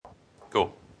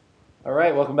Cool. All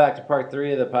right, welcome back to part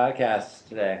three of the podcast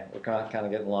today. We're kind of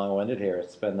getting long-winded here.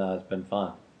 It's been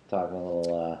fun talking a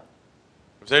little. It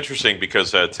was interesting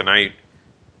because tonight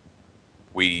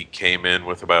we came in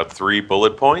with about 3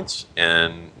 bullet points,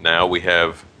 and now we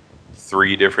have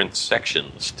 3 different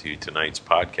sections to tonight's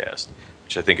podcast,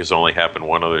 which I think has only happened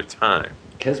one other time.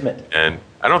 Kismet. And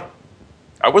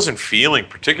I wasn't feeling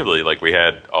particularly like we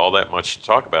had all that much to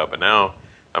talk about, but now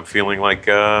I'm feeling like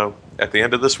at the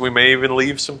end of this we may even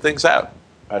leave some things out.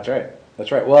 That's right.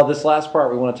 That's right. Well, this last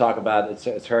part we want to talk about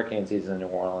it's hurricane season in New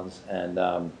Orleans, and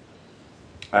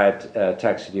I had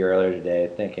texted you earlier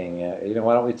today, thinking,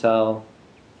 why don't we tell?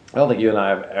 I don't think you and I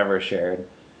have ever shared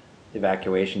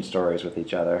evacuation stories with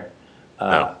each other.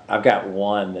 No. I've got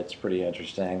one that's pretty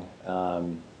interesting,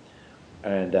 and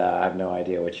I have no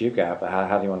idea what you've got. But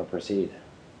how do you want to proceed?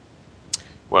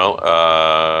 Well,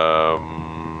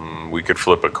 we could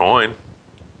flip a coin,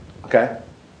 Okay.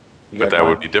 You but got a that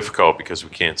would coin? be difficult because we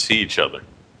can't see each other.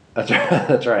 That's right.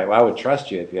 That's right. Well, I would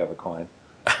trust you if you have a coin.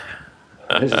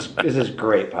 This is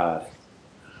great pod.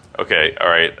 Okay, all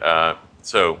right.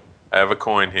 So I have a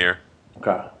coin here.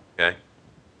 Okay. Okay,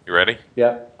 you ready?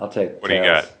 Yep. I'll take What do you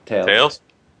tails. got? Tails. Tails.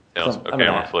 Tails. So Okay, I'm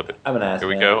gonna flip it. I'm an ass Here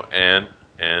we man. go. And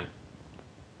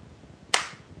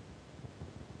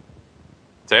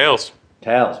tails.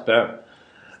 Tails. Boom. All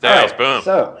Tails. right. Boom.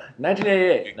 So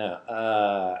 1988.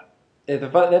 No. The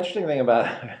interesting thing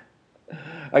about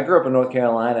I grew up in North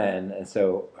Carolina, and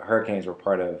so hurricanes were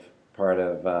part of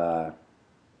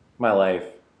my life,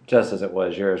 just as it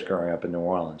was yours growing up in New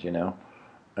Orleans. And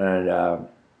though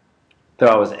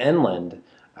I was inland,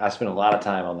 I spent a lot of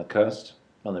time on the coast,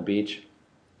 on the beach,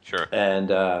 Sure.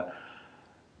 and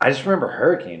I just remember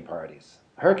hurricane parties.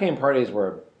 Hurricane parties were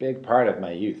a big part of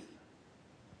my youth.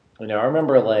 I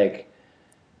remember like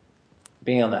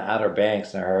being on the Outer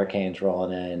Banks and the hurricanes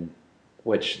rolling in,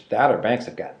 which the Outer Banks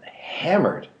have gotten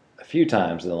hammered a few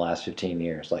times in the last 15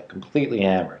 years, like completely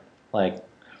hammered, like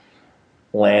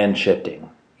land shifting,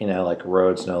 like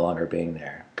roads no longer being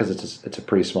there because it's a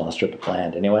pretty small strip of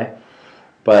land anyway.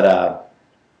 But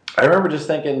I remember just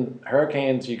thinking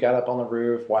hurricanes, you got up on the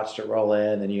roof, watched it roll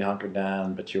in, and you hunkered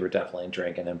down, but you were definitely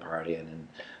drinking and partying, and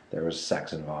there was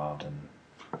sex involved, and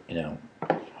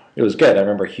it was good. I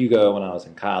remember Hugo when I was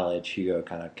in college. Hugo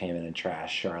kind of came in and trashed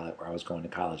Charlotte, where I was going to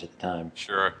college at the time.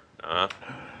 Sure. I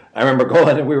remember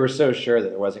going, and we were so sure that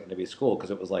there wasn't going to be school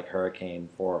because it was like Hurricane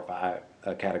 4 or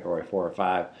 5, Category 4 or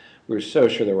 5. We were so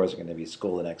sure there wasn't going to be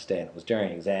school the next day, and it was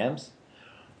during exams.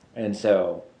 And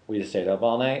so we just stayed up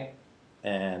all night.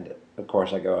 And of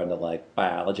course, I go into like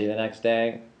biology the next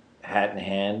day, hat in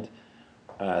hand,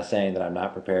 saying that I'm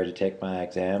not prepared to take my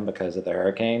exam because of the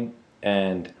hurricane.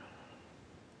 And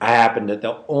I happened to,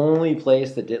 the only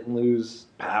place that didn't lose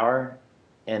power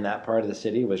in that part of the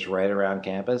city was right around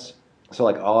campus. So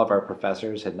like all of our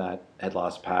professors had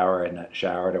lost power and not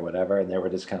showered or whatever, and they were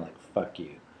just kind of like, "Fuck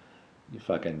you, you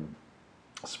fucking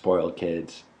spoiled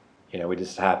kids." We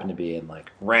just happened to be in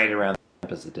like right around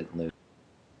campus that didn't lose.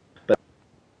 But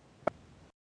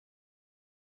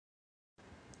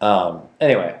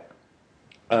anyway,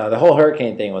 the whole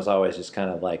hurricane thing was always just kind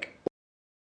of like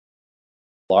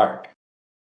lark.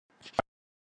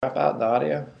 Drop out the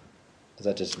audio? Is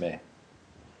that just me?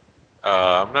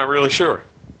 I'm not really sure.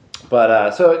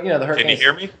 But so the hurricane. Can you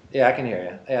hear me? Yeah, I can hear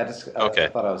you. Yeah, Okay. I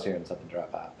thought I was hearing something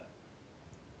drop out.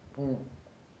 But.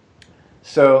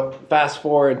 So fast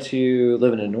forward to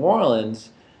living in New Orleans,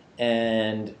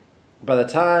 and by the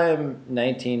time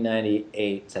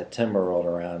 1998 September rolled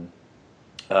around,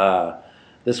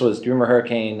 this was. Do you remember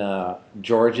Hurricane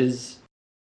George's?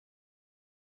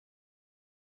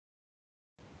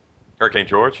 Hurricane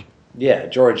George? Yeah,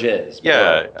 George is.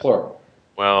 Yeah. Plural.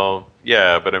 Well,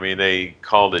 yeah, but I mean they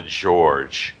called it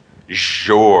George.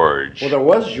 George. Well, there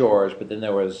was George, but then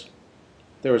there was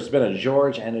been a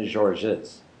George and a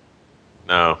George's.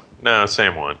 No,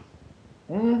 same one.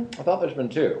 I thought there's been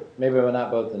two. Maybe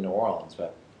not both in New Orleans,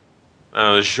 but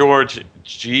George,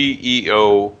 Georges.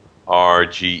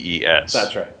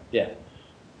 that's right. Yeah.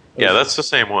 Yeah, that's the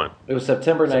same one. It was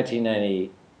September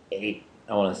 1998,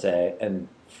 I want to say, and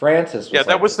Francis was Yeah,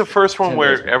 that like was the first one 10 days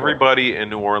where before. everybody in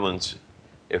New Orleans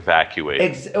evacuated.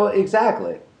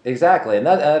 Exactly, and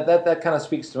that kind of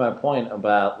speaks to my point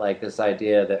about like this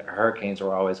idea that hurricanes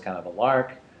were always kind of a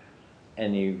lark,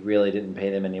 and you really didn't pay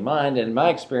them any mind. And my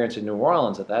experience in New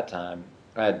Orleans at that time,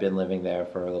 I had been living there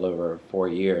for a little over 4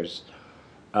 years.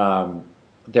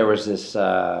 There was this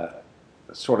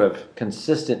sort of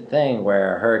consistent thing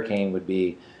where a hurricane would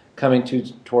be coming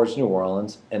towards New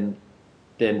Orleans and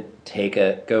then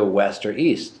go west or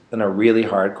east in a really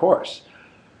hard course.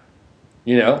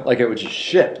 You know, like it would just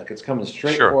shift, like it's coming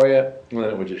straight Sure. for you, and then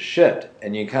it would just shift,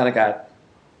 and you kind of got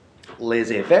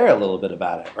laissez-faire a little bit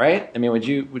about it, right? I mean,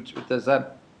 does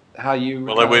that how you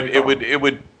Well, kind of recall? it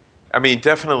would. I mean,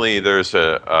 definitely, there's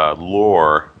a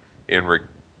lore in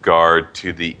regard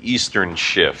to the eastern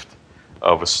shift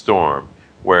of a storm,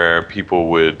 where people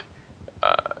would,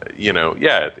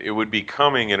 yeah, it would be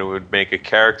coming, and it would make a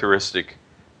characteristic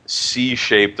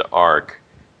C-shaped arc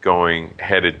going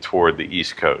headed toward the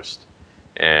east coast.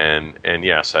 And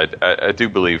yes, I do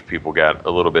believe people got a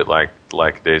little bit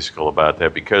lackadaisical about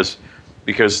that because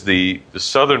the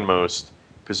southernmost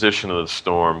position of the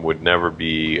storm would never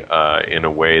be in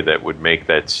a way that would make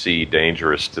that sea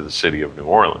dangerous to the city of New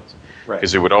Orleans, Right.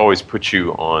 because it would always put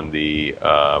you on the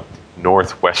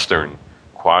northwestern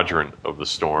quadrant of the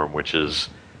storm, which is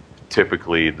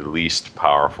typically the least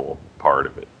powerful part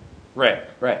of it. Right,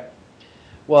 right.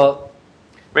 Well,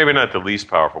 Maybe not the least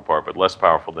powerful part, but less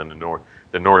powerful than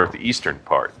the northeastern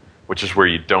part, which is where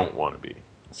you don't want to be.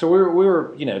 so we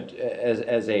were,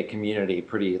 as a community,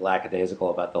 pretty lackadaisical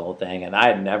about the whole thing, and I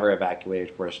had never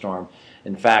evacuated for a storm.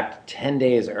 In fact, 10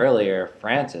 days earlier,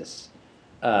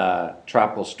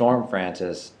 Tropical Storm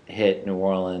Francis, hit New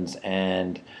Orleans,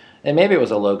 and maybe it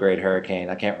was a low grade hurricane.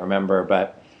 I can't remember,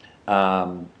 but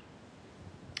um,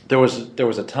 there was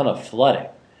a ton of flooding,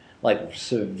 like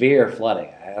severe flooding.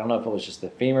 I don't know if it was just the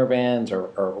femur bands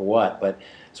or what, but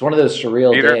it's one of those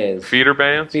surreal days. Feeder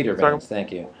bands? Feeder You're talking bands,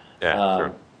 thank you. Yeah,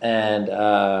 sure. And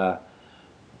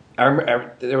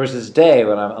there was this day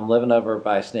when I'm living over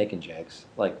by Snake and Jake's,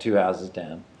 like 2 houses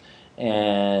down,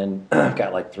 and I've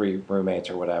got like 3 roommates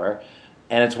or whatever.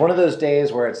 And it's one of those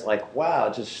days where it's like, wow,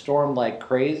 it just stormed like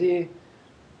crazy,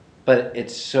 but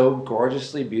it's so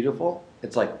gorgeously beautiful.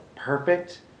 It's like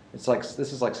perfect. It's like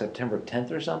this is like September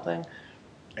 10th or something,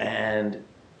 and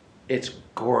it's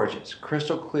gorgeous,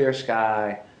 crystal clear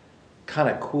sky, kind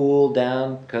of cooled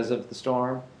down because of the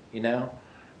storm, you know.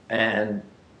 And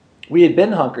we had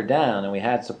been hunkered down and we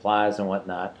had supplies and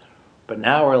whatnot, but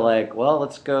now we're like, well,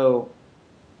 let's go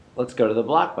to the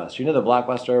Blockbuster. You know the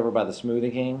Blockbuster over by the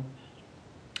Smoothie King,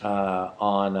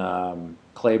 on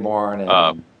Claiborne and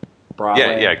Uh,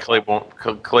 Broadway. yeah,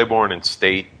 Claiborne and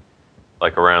State,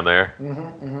 like around there.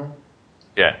 Mm-hmm.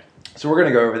 Yeah, So we're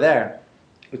gonna go over there.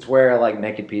 It's where like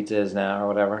Naked Pizza is now or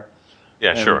whatever.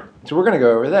 yeah, And sure. So we're gonna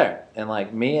go over there, and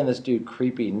like me and this dude,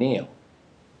 Creepy Neil.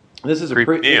 This is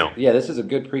Creepy Neil. Yeah, this is a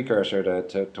good precursor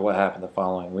to what happened the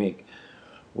following week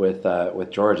with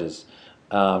George's.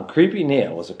 Creepy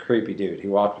Neil was a creepy dude. He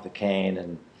walked with a cane,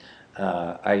 and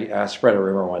I spread a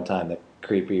rumor one time that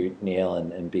Creepy Neil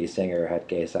and B Singer had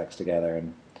gay sex together,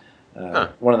 and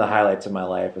one of the highlights of my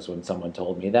life was when someone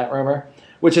told me that rumor,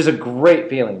 which is a great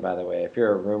feeling, by the way. If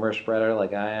you're a rumor spreader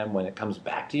like I am, when it comes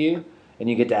back to you and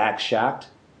you get to act shocked,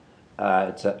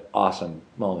 it's an awesome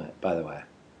moment, by the way.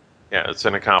 Yeah, it's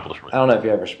an accomplishment. I don't know if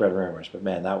you ever spread rumors, but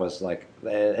man, that was like,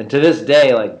 and to this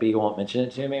day, like B won't mention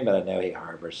it to me, but I know he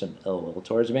harbors some ill will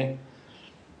towards me.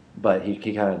 But he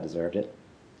kind of deserved it.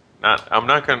 I'm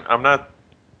not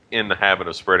in the habit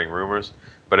of spreading rumors,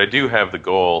 but I do have the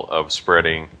goal of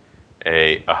spreading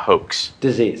a hoax.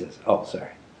 Diseases. Oh,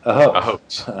 sorry. A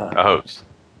hoax. A hoax. A hoax.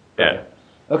 Yeah.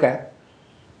 Okay.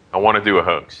 I want to do a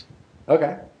hoax.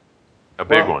 Okay. A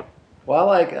big Well, one. Well,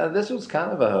 like this was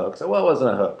kind of a hoax. Well, it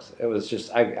wasn't a hoax. It was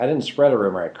just I didn't spread a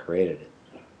rumor. I created it,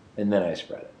 and then I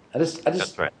spread it. That's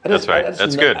right. That's right.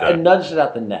 That's good, I though. nudged it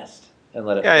out the nest and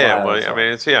let it. Yeah, yeah. fly on Well, its I own.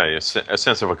 mean, it's a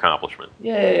sense of accomplishment.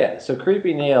 Yeah. So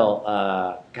Creepy Neil,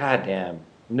 goddamn,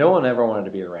 no one ever wanted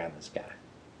to be around this guy,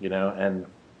 you know.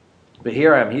 But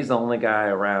here I am. He's the only guy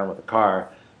around with a car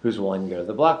who's willing to go to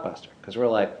the Blockbuster because we're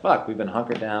like, fuck, we've been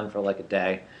hunkered down for like a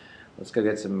day. Let's go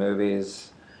get some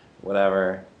movies,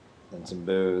 whatever, and some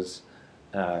booze,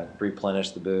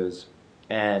 replenish the booze,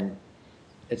 and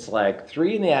it's like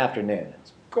 3 in the afternoon.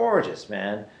 It's gorgeous,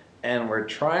 man. And we're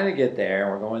trying to get there,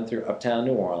 and we're going through uptown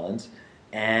New Orleans.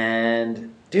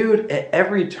 And, dude, at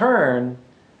every turn,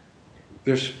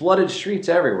 there's flooded streets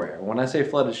everywhere. When I say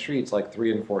flooded streets, like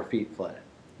 3 and 4 feet flooded,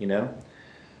 you know?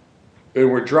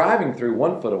 And we're driving through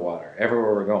 1 foot of water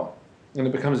everywhere we're going. And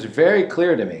it becomes very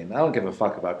clear to me, and I don't give a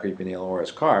fuck about Creepy Neil or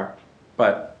his car,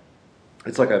 but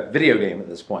it's like a video game at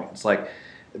this point. It's like,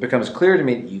 it becomes clear to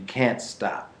me that you can't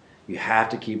stop. You have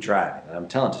to keep driving. And I'm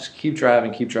telling you, just keep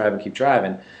driving, keep driving, keep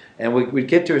driving. And we'd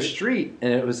get to a street,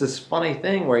 and it was this funny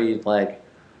thing where you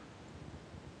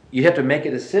have to make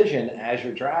a decision as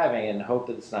you're driving and hope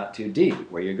that it's not too deep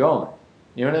where you're going.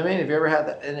 You know what I mean? Have you ever had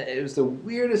that? And it was the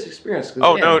weirdest experience.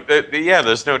 Oh, no. Yeah,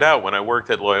 there's no doubt. When I worked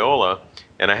at Loyola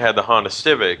and I had the Honda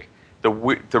Civic, the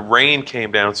rain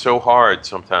came down so hard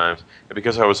sometimes, and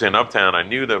because I was in Uptown, I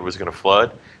knew that it was going to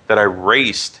flood, that I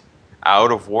raced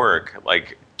out of work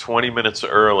like 20 minutes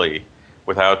early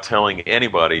without telling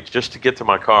anybody just to get to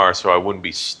my car so I wouldn't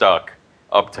be stuck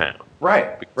uptown.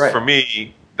 Right, Because right. for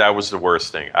me, that was the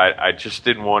worst thing. I just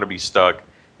didn't want to be stuck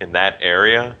in that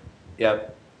area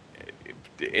Yep.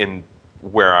 in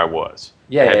where I was.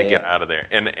 Yeah, I had yeah, to get yeah. out of there.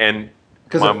 And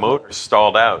Because my motor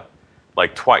stalled out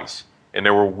like twice. And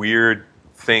there were weird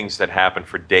things that happened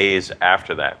for days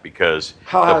after that because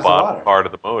how the high is the bottom water? part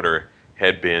of the motor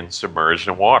had been submerged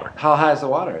in water. How high is the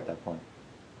water at that point?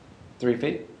 3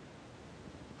 feet?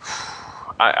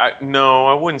 No,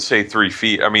 I wouldn't say 3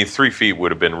 feet. I mean, 3 feet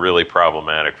would have been really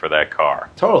problematic for that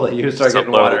car. Totally. You start It's a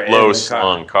getting water in low the car.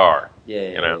 slung car. Yeah, yeah,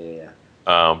 You know.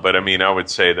 yeah. But I mean, I would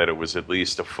say that it was at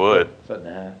least a foot. Foot and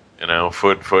a half.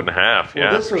 Foot and a half. Well,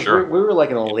 Yeah, this for was sure. we were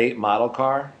like in a late model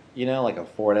car, like a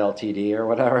Ford LTD or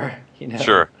whatever,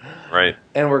 Sure. Right.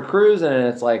 And we're cruising, and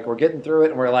it's like we're getting through it,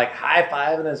 and we're like high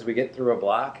fiving as we get through a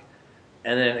block,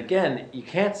 and then again you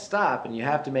can't stop, and you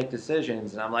have to make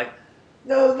decisions, and I'm like,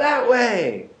 no, that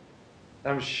way.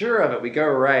 I'm sure of it. We go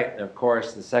right, and of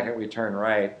course, the second we turn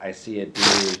right, I see a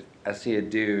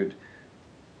dude.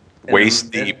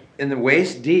 Waist deep. In the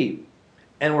waist deep,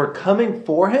 and we're coming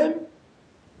for him.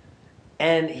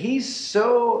 And he's in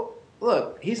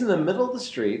the middle of the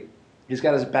street. He's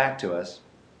got his back to us.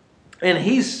 And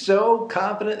he's so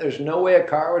confident there's no way a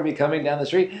car would be coming down the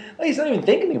street. Like, he's not even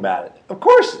thinking about it. Of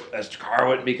course a car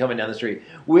wouldn't be coming down the street.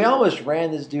 We almost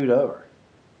ran this dude over.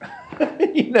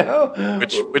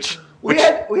 Which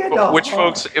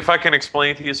folks, if I can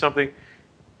explain to you something,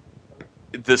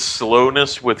 the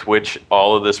slowness with which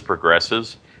all of this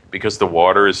progresses, because the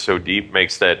water is so deep,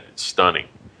 makes that stunning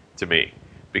to me.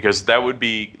 Because that would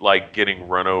be like getting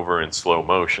run over in slow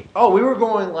motion. Oh, we were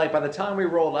going by the time we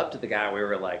rolled up to the guy, we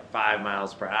were like 5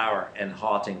 miles per hour and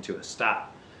halting to a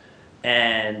stop.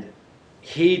 And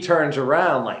he turns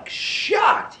around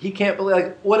shocked. He can't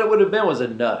believe, what it would have been was a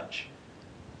nudge.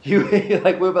 By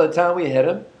the time we hit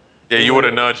him. Yeah, you would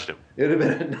have nudged him. It would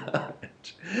have been a nudge.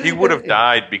 He would have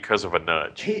died because of a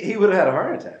nudge. He would have had a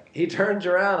heart attack. He turns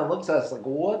around and looks at us like,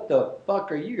 what the fuck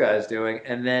are you guys doing?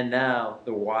 And then now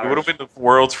the water. It would have been the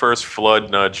world's first flood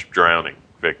nudge drowning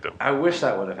victim. I wish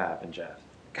that would have happened, Jeff.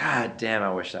 God damn,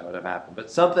 I wish that would have happened.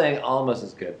 But something almost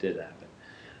as good did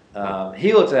happen.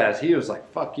 He looked at us. He was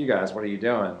like, fuck you guys. What are you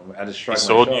doing? I just shrugged my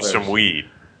shoulders. He sold you some weed.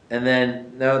 And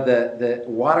then, the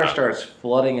water starts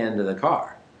flooding into the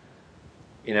car.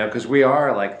 Because we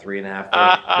are like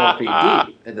 3.5, 4 feet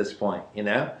deep at this point, 3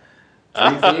 feet.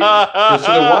 So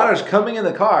the water's coming in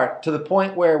the car to the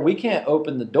point where we can't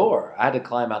open the door. I had to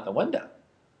climb out the window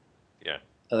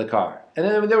of the car. And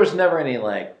then there was never any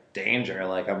danger,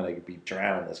 I'm going to be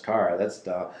drowned in this car. That's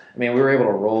dumb. I mean, we were able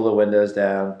to roll the windows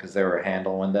down because they were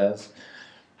handle windows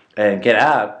and get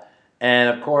out. And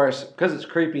of course, because it's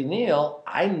Creepy Neil,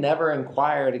 I never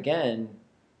inquired again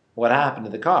what happened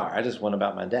to the car. I just went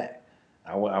about my day.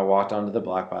 I walked onto the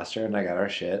Blockbuster and I got our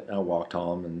shit. And I walked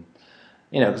home and,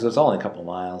 because it was only a couple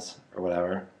miles or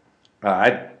whatever.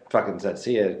 I fucking said,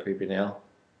 see ya, Creepy Neil.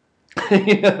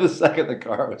 The second the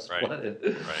car was flooded.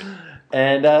 Right.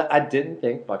 And I didn't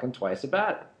think fucking twice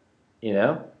about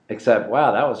it, Except,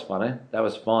 wow, that was funny. That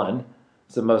was fun.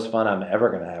 It's the most fun I'm ever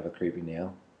going to have with Creepy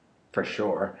Neil. For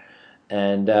sure.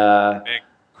 And man,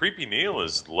 Creepy Neil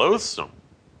is loathsome.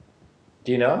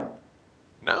 Do you know him?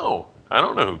 No, I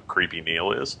don't know who Creepy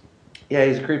Neil is. Yeah,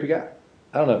 he's a creepy guy.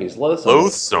 I don't know if he's loathsome.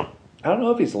 Loathsome. I don't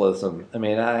know if he's loathsome. I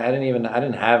mean, I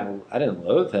didn't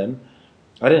loathe him.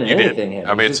 I didn't anything him.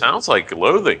 I mean, it sounds like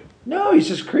loathing. No, he's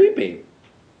just creepy.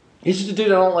 He's just a dude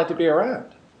I don't like to be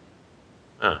around.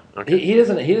 Okay. He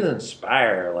doesn't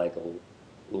inspire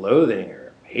loathing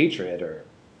or hatred or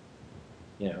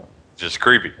Just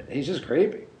creepy. He's just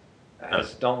creepy. I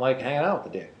just don't like hanging out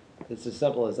with the dude. It's as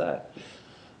simple as that.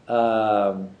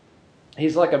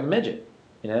 He's like a midget,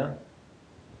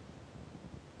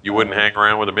 You wouldn't hang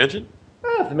around with a midget?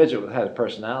 If the midget had a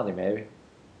personality, maybe.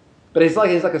 But he's like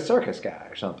a circus guy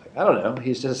or something. I don't know.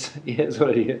 He is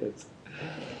what he is.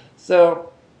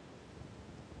 So,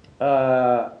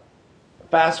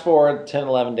 fast forward 10,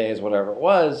 11 days, whatever it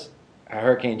was,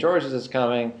 Hurricane Georges is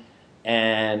coming,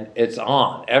 and it's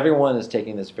on. Everyone is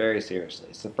taking this very seriously.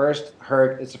 It's the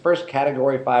first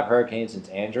Category 5 hurricane since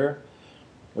Andrew,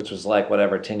 which was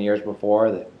 10 years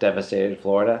before, that devastated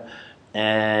Florida.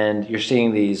 And you're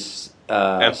seeing these...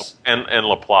 and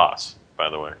Laplace, by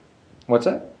the way. What's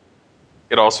that?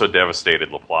 It also devastated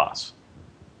Laplace.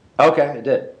 Okay, it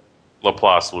did.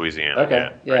 Laplace, Louisiana.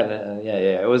 Okay, yeah.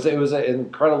 Right. It was an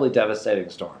incredibly devastating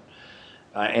storm.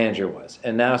 Andrew was,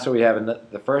 and now so we have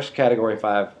the first Category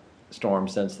 5 storm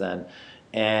since then,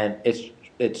 and it's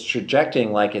it's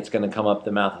trajecting like it's going to come up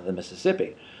the mouth of the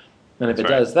Mississippi. And if That's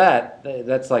it right. does that,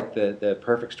 that's like the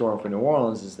perfect storm for New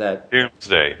Orleans. Is that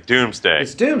Doomsday.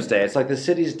 it's doomsday. It's like the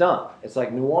city's done. It's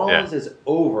like New Yeah. Orleans is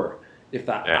over. If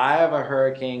the Yeah. eye of a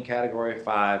hurricane Category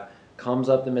 5 comes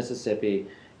up the Mississippi,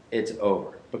 it's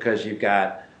over because you've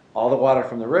got all the water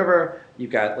from the river.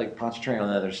 You've got Lake Pontchartrain on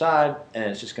the other side, and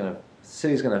it's just gonna the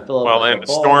city's gonna fill up Well, like and a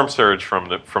the bowl. storm surge from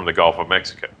the Gulf of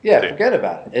Mexico. Yeah, too. forget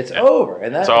about it. It's Yeah. over,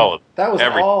 and It's all that was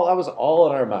everything. all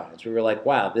in our minds. We were like,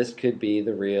 wow, this could be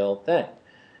the real thing.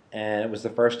 And it was the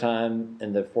first time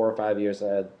in the 4 or 5 years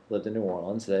I had lived in New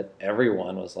Orleans that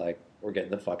everyone was like, we're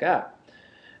getting the fuck out.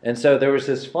 And so there was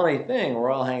this funny thing. We're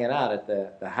all hanging out at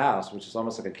the house, which is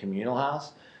almost like a communal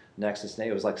house next to Snake.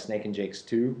 It was like Snake and Jake's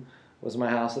 2 was my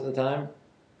house at the time.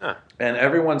 Huh. And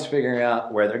everyone's figuring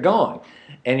out where they're going.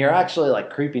 And you're actually like,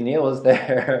 Creepy Neil is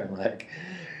there. And like,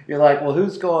 you're like, well,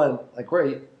 who's going? Like,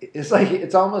 where?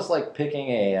 It's almost like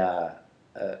picking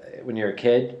when you're a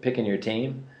kid, picking your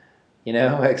team,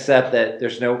 except that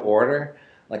there's no order.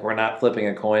 Like, we're not flipping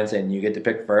a coin saying you get to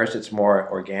pick first. It's more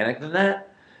organic than that,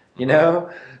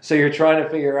 So you're trying to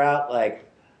figure out, like,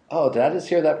 oh, did I just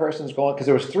hear that person's going? Because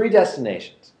there was 3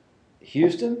 destinations: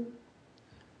 Houston,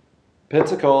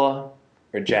 Pensacola,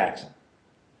 or Jackson.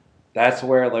 That's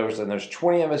where there's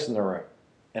 20 of us in the room,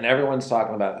 and everyone's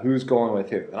talking about who's going with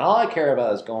who. And all I care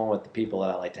about is going with the people that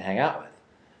I like to hang out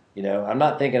with. I'm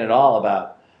not thinking at all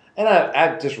about. And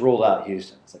I just ruled out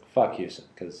Houston. It's like, fuck Houston,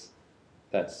 because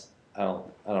I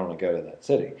don't want to go to that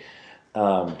city.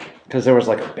 Because there was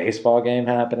like a baseball game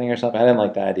happening or something. I didn't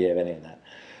like the idea of any of that.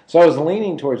 So I was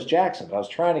leaning towards Jackson. I was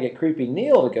trying to get Creepy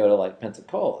Neil to go to like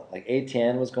Pensacola. Like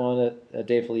Etienne was going to,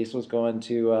 Dave Felice was going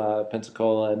to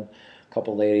Pensacola, and a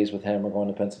couple ladies with him were going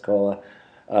to Pensacola.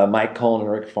 Mike Cohn and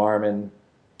Rick Farman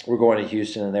were going to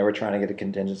Houston, and they were trying to get a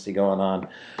contingency going on.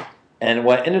 And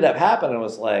what ended up happening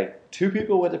was like 2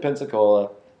 people went to Pensacola,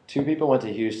 2 people went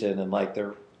to Houston, and like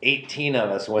there 18 of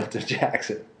us went to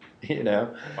Jackson.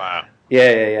 Wow.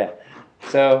 Yeah.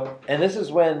 So, and this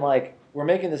is when like we're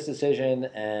making this decision,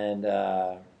 and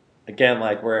again,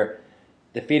 like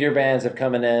the feeder bands have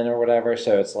coming in or whatever,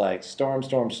 so it's like storm.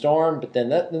 But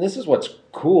then and this is what's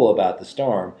cool about the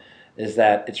storm is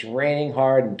that it's raining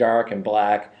hard and dark and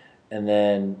black, and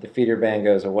then the feeder band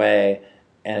goes away,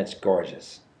 and it's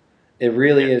gorgeous. It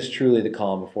really is truly the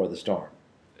calm before the storm.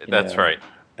 That's right.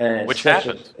 And it's Which such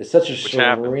happened. It's such a Which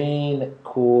happened. serene,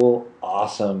 cool,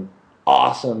 awesome.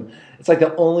 It's like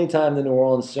the only time in the New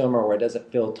Orleans summer where it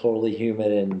doesn't feel totally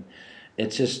humid, and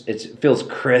it feels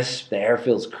crisp. The air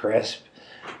feels crisp.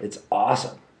 It's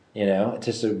awesome. It's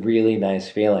just a really nice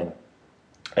feeling,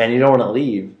 and you don't want to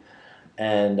leave.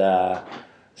 And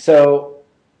so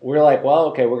we're like, well,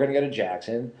 okay, we're going to go to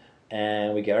Jackson,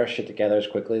 and we get our shit together as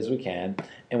quickly as we can,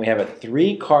 and we have a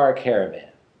 3-car caravan,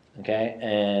 okay,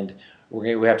 and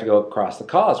we have to go across the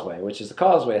causeway, which is the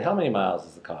causeway. How many miles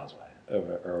is the causeway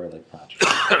over Lake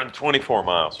Pontchartrain? 24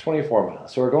 miles. 24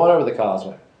 miles. So we're going over the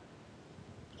causeway,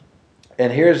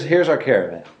 and here's our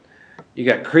caravan. You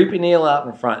got Creepy Neil out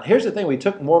in front. Here's the thing: we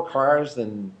took more cars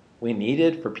than we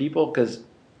needed for people because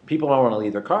people don't want to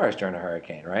leave their cars during a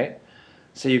hurricane, right?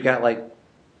 So you've got like,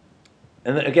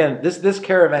 and again, this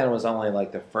caravan was only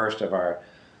like the first of our.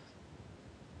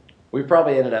 We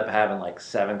probably ended up having like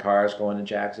 7 cars going to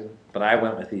Jackson, but I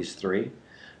went with these 3.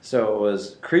 So it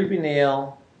was Creepy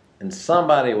Neil and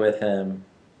somebody with him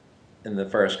in the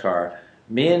first car.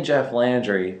 Me and Jeff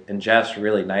Landry in Jeff's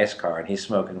really nice car, and he's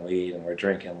smoking weed, and we're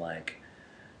drinking like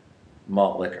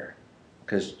malt liquor.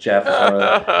 Because Jeff is one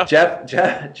of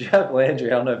the, Jeff Landry,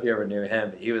 I don't know if you ever knew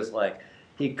him, but he was like,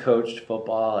 he coached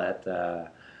football at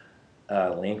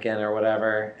Lincoln or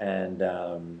whatever,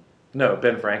 and no,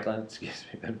 Ben Franklin,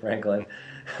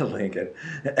 Lincoln.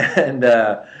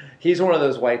 And he's one of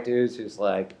those white dudes who's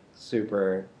like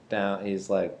super down, he's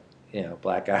like,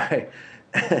 black guy.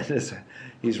 And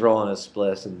he's rolling his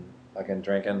spliffs and fucking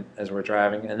drinking as we're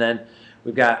driving. And then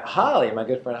we've got Holly, my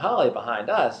good friend Holly, behind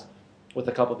us with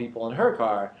a couple people in her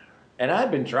car. And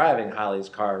I'd been driving Holly's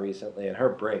car recently, and her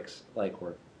brakes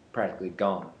were practically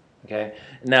gone. Okay.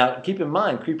 Now keep in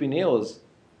mind, Creepy Neil was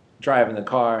driving the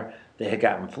car that had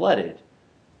gotten flooded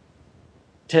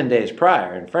 10 days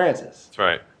prior in Francis. That's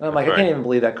right. And I'm like, I can't even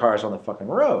believe that car's on the fucking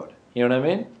road. You know what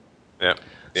I mean? Yeah.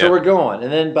 So we're going,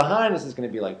 and then behind us is going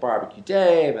to be like Barbecue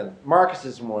Dave, and Marcus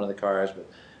is in one of the cars, but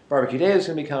Barbecue Dave is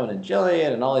going to be coming, and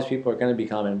Jillian, and all these people are going to be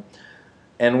coming,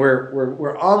 and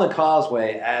we're on the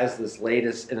causeway as this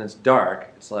latest, and it's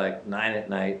dark. It's like 9 at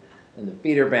night, and the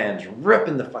feeder band's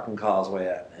ripping the fucking causeway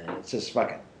up, and it's just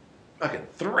fucking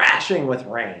thrashing with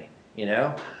rain,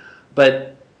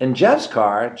 But in Jeff's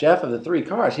car, Jeff of the 3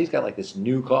 cars, he's got like this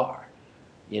new car.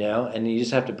 and you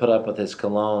just have to put up with his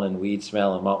cologne and weed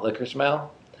smell and malt liquor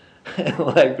smell. And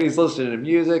like he's listening to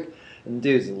music, and the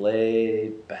dude's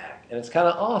laid back, and it's kind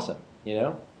of awesome.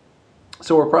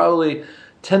 So we're probably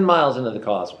 10 miles into the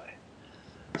causeway.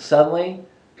 Suddenly,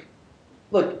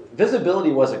 look,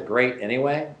 visibility wasn't great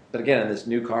anyway, but again, in this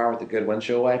new car with the good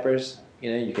windshield wipers,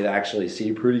 you could actually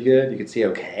see pretty good. You could see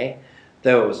okay,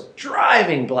 though it was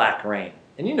driving black rain.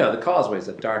 And the causeway's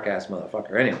a dark ass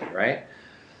motherfucker anyway, right?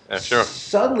 Yeah, sure.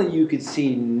 Suddenly you could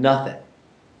see nothing.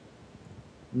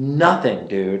 Nothing,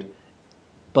 dude,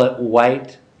 but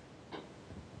white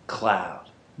cloud.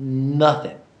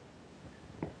 Nothing.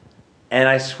 And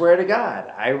I swear to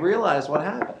God, I realized what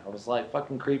happened. I was like,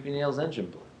 fucking Creepy Neil's engine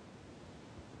blew.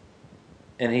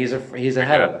 And he's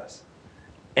ahead of us.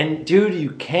 And dude,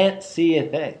 you can't see a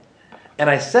thing. And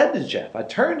I said to Jeff, I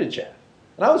turned to Jeff,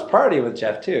 and I was partying with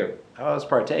Jeff too. I was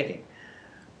partaking.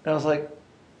 And I was like,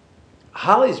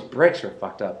 Holly's brakes are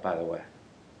fucked up, by the way.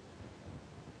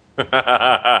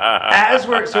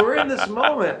 So we're in this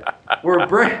moment where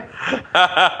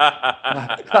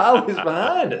Holly's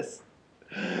behind us.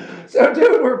 So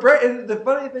dude, and the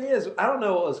funny thing is, I don't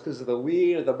know if it was because of the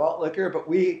weed or the malt liquor, but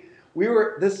we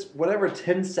were this whatever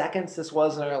 10 seconds this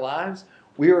was in our lives,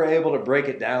 we were able to break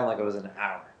it down like it was an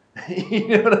hour. You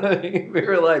know what I mean?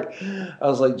 I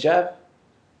was like, Jeff,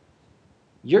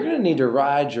 you're going to need to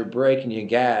ride your brake and your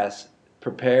gas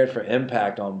prepared for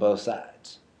impact on both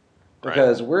sides.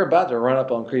 Because we're about to run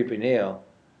up on Creepy Neil,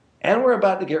 and we're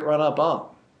about to get run up on.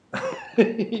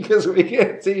 Because we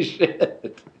can't see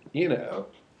shit,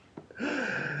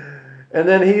 And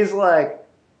then he's like,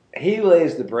 he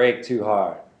lays the brake too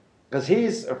hard. Because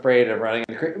he's afraid of running.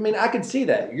 I mean, I can see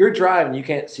that. You're driving, you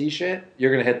can't see shit,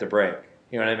 you're going to hit the brake.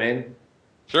 You know what I mean?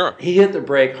 Sure. He hit the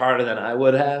brake harder than I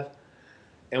would have,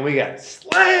 and we got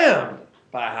slammed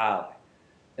by Holly.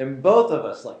 And both of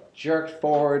us, jerked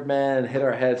forward, man, hit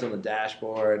our heads on the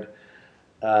dashboard.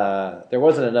 There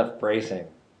wasn't enough bracing,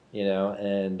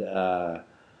 and or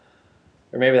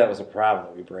maybe that was a problem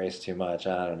that we braced too much.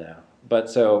 I don't know. But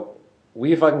so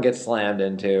we fucking get slammed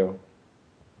into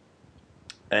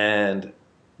and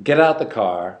get out the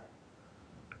car.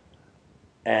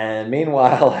 And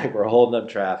meanwhile, we're holding up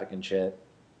traffic and shit.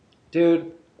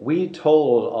 Dude, we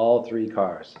totaled all 3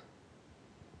 cars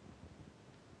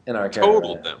in our caravan.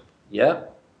 Totaled them?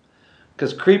 Yep.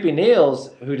 Because Creepy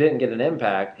Neil's, who didn't get an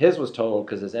impact, his was totaled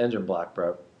because his engine block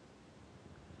broke.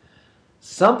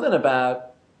 Something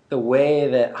about the way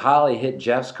that Holly hit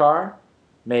Jeff's car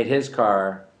made his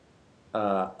car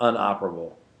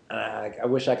unoperable. I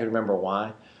wish I could remember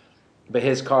why, but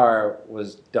his car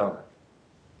was done.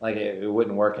 It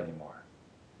wouldn't work anymore.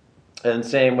 And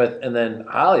then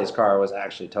Holly's car was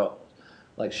actually totaled.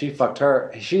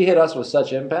 She hit us with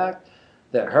such impact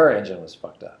that her engine was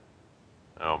fucked up.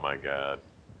 Oh my God.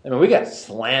 I mean, we got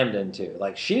slammed into.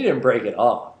 She didn't break it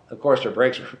off. Of course, her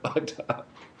brakes were fucked up.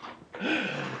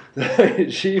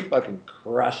 She fucking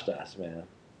crushed us, man.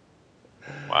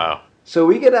 Wow. So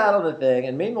we get out on the thing,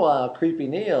 and meanwhile, Creepy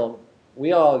Neil,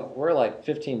 we're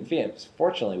 15 feet.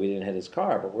 Fortunately, we didn't hit his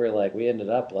car, but we ended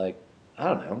up I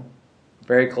don't know,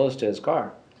 very close to his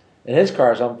car. And his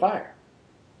car's on fire.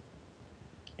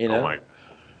 Oh my.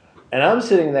 And I'm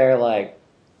sitting there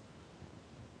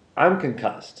I'm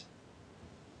concussed.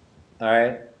 All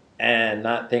right? And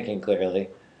not thinking clearly.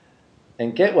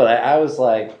 And get what I was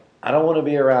like, I don't want to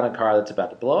be around a car that's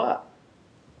about to blow up.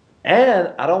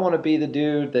 And I don't want to be the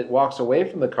dude that walks away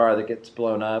from the car that gets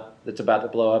blown up, that's about to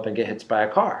blow up and get hit by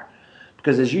a car.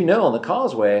 Because as you know, on the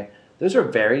causeway, those are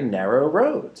very narrow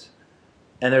roads.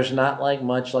 And there's not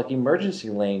much emergency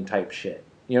lane type shit.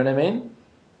 You know what I mean?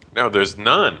 No, there's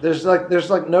none. There's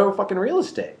no fucking real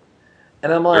estate.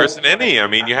 And I'm like, there isn't any. I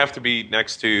mean, you have to be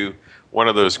next to one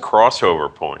of those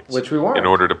crossover points, which we weren't, in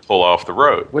order to pull off the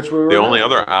road. Which we were. The only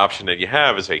other option that you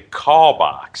have is a call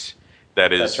box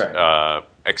that is right.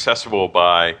 Accessible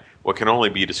by what can only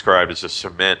be described as a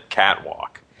cement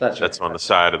catwalk. That's on the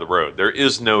side of the road. There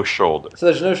is no shoulder. So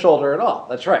there's no shoulder at all.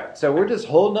 That's right. So we're just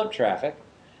holding up traffic,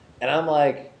 and I'm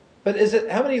like, but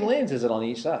how many lanes is it on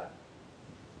each side?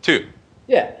 2.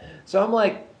 Yeah. So I'm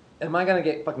like, am I going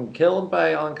to get fucking killed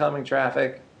by oncoming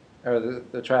traffic, or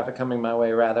the traffic coming my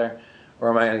way, rather,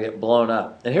 or am I going to get blown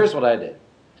up? And here's what I did.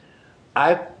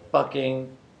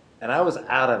 And I was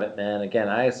out of it, man. Again,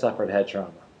 I suffered head trauma,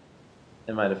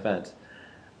 in my defense.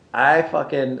 I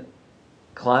fucking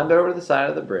climbed over to the side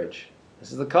of the bridge.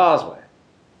 This is the causeway.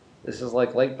 This is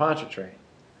like Lake Pontchartrain.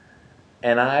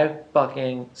 And I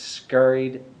fucking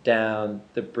scurried down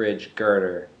the bridge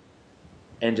girder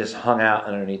and just hung out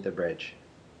underneath the bridge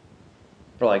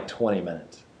for 20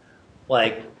 minutes.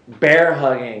 Bear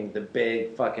hugging the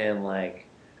big fucking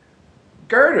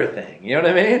girder thing. You know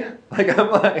what I mean? Like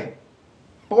I'm like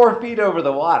 4 feet over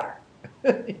the water.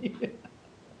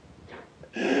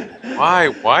 Why?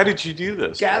 Why did you do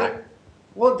this, Joel? Gather.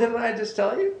 Well, didn't I just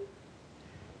tell you?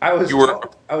 I was You were.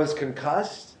 I was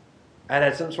concussed. I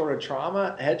had some sort of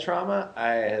trauma, head trauma.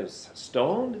 I was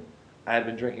stoned. I had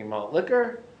been drinking malt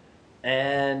liquor,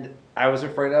 and I was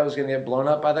afraid I was going to get blown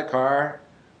up by the car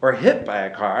or hit by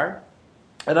a car,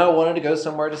 and I wanted to go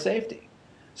somewhere to safety.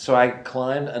 So I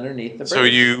climbed underneath the bridge. So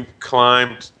you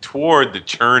climbed toward the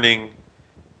churning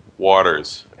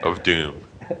waters of doom.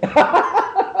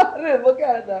 I didn't look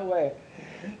at it that way.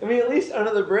 I mean, at least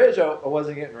under the bridge, I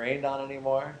wasn't getting rained on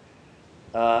anymore.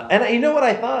 And you know what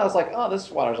I thought? I was like, oh, this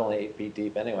water's only 8 feet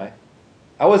deep anyway.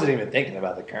 I wasn't even thinking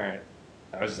about the current.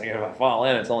 I was just thinking if I fall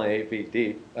in, it's only 8 feet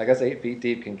deep. I guess 8 feet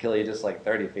deep can kill you just like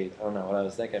 30 feet. I don't know what I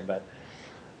was thinking, but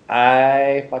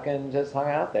I fucking just hung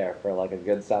out there for like a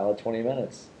good solid 20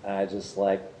 minutes. I just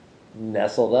like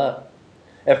nestled up.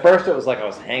 At first, it was like I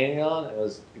was hanging on. It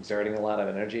was exerting a lot of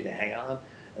energy to hang on.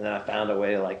 And then I found a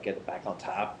way to like get back on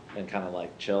top and kind of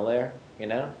like chill there, you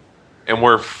know? And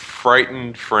were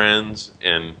frightened friends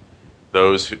and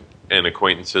those and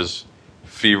acquaintances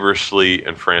feverishly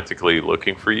and frantically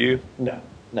looking for you? No.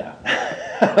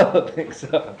 I don't think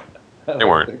so. They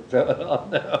weren't. Think so at all,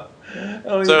 no.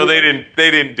 So they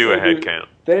didn't do a head count.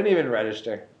 They didn't even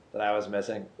register that I was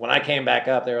missing. When I came back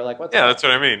up, they were like, "What's Yeah, up?" that's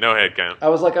what I mean. No head count. I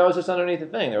was like, I was just underneath the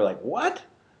thing. They were like, "What?"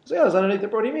 So yeah, I was underneath the.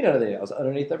 What do you mean underneath? I was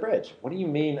underneath the bridge. What do you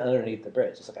mean underneath the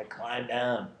bridge? It's like I climbed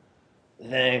down the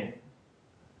thing.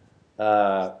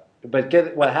 But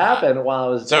get what happened while I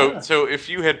was down. So if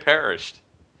you had perished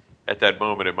at that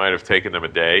moment, it might have taken them a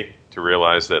day to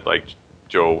realize that like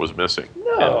Joel was missing.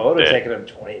 No, it would have taken them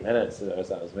 20 minutes to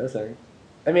notice I was missing.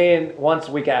 I mean, once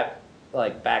we got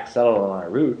like back settled on our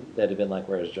route, they'd have been like,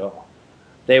 "Where's Joel?"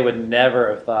 They would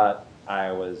never have thought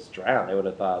I was drowned. They would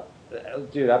have thought,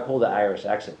 "Dude, I pulled the Irish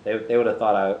accent." They would have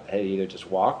thought I had either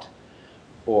just walked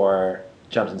or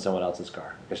jumped in someone else's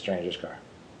car, like a stranger's car.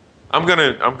 I'm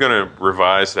gonna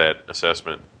revise that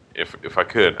assessment if I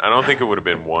could. I don't think it would have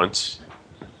been once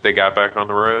they got back on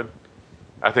the road.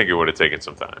 I think it would have taken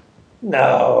some time.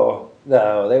 No,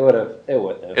 they would have. It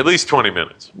wouldn't have. At least 20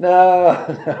 minutes. No.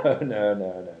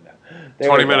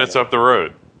 20 minutes up the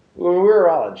road. We were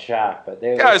all in shock, but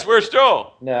they Guys, where's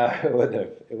Joel? No, it wouldn't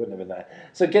have. It wouldn't have been that.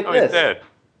 So get Oh, this. he's dead.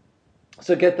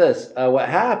 So get this. What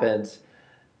happens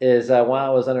is while I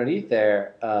was underneath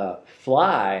there,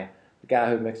 Fly, the guy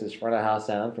who mixes front of house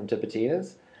sound from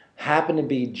Tipitina's, happened to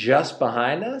be just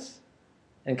behind us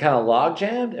and kind of log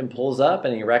jammed and pulls up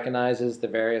and he recognizes the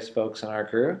various folks in our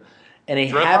crew. And he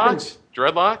happens.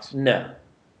 Dreadlocks? No.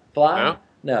 Fly? No?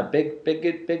 No. Big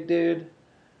dude.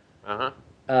 Uh-huh.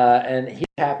 And he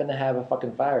happened to have a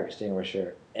fucking fire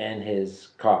extinguisher in his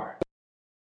car,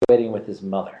 waiting with his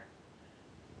mother.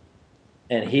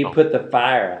 And he put the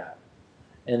fire out.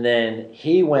 And then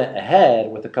he went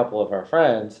ahead with a couple of our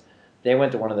friends. They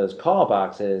went to one of those call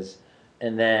boxes,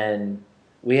 and then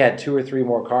we had 2 or 3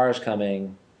 more cars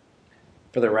coming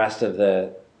for the rest of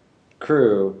the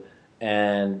crew,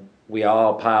 and we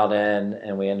all piled in,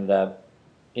 and we ended up,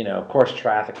 you know, of course,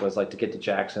 traffic was like to get to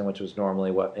Jackson, which was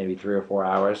normally, maybe 3 or 4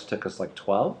 hours, took us like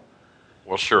 12.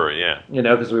 Well, sure, yeah. You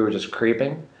know, because we were just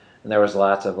creeping, and there was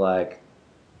lots of like,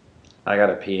 I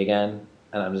gotta pee again,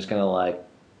 and I'm just gonna like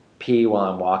pee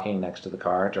while I'm walking next to the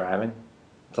car driving.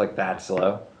 It's like that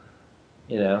slow,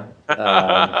 you know.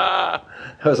 There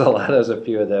was a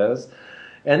few of those,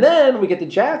 and then we get to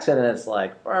Jackson, and it's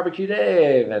like Barbecue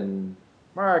Dave and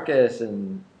Marcus,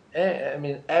 and I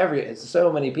mean it's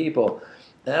so many people,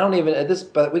 and I don't even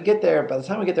But we get there. By the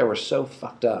time we get there, we're so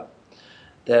fucked up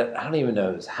that I don't even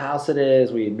know whose house it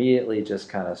is. We immediately just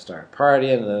kind of start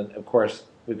partying, and then of course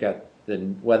we've got the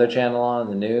Weather Channel on,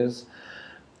 the news,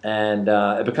 and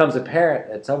it becomes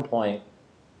apparent at some point,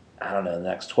 I don't know, the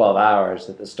next 12 hours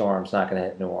that the storm's not going to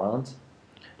hit New Orleans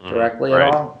directly at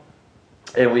all,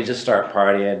 and we just start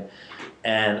partying,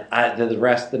 and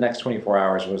the next 24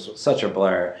 hours was such a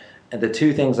blur, and the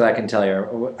 2 things that I can tell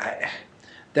you,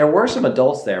 there were some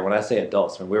adults there. When I say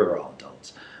adults, I mean we were all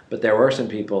adults. But there were some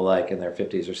people like in their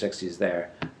 50s or 60s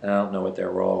there, and I don't know what their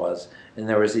role was. And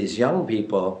there was these young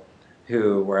people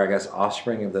who were, I guess,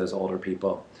 offspring of those older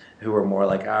people who were more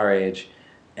like our age.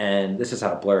 And this is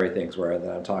how blurry things were, that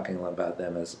I'm talking about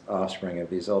them as offspring of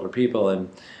these older people.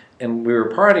 And we were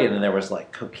partying, and there was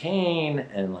like cocaine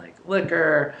and like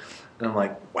liquor. And I'm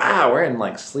like, wow, we're in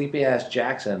like sleepy-ass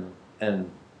Jackson.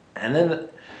 And then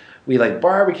we like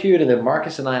barbecued, and then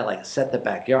Marcus and I like set the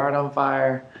backyard on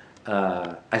fire.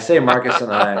 I say Marcus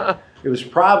and I, it was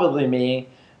probably me,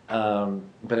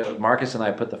 but Marcus and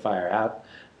I put the fire out.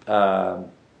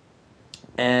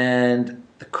 And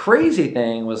the crazy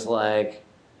thing was like,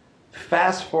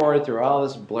 fast forward through all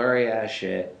this blurry ass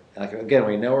shit. Like again,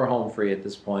 we know we're home free at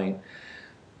this point.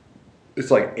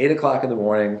 It's like 8 o'clock in the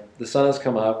morning. The sun has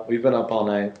come up. We've been up all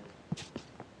night.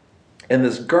 And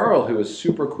this girl who was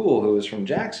super cool, who was from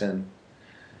Jackson,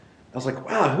 I was like,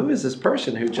 wow, who is this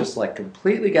person who just like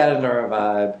completely got into our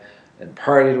vibe and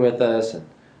partied with us, and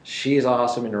she's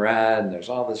awesome and rad, and there's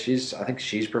all this. I think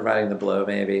she's providing the blow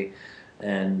maybe,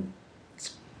 and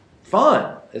it's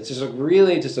fun. It's just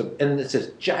and it's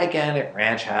this gigantic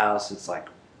ranch house. It's like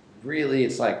really,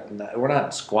 it's like we're not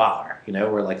in squalor,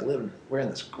 We're like we're in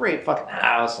this great fucking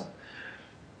house and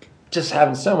just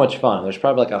having so much fun. There's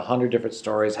probably like 100 different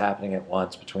stories happening at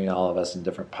once between all of us and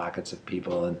different pockets of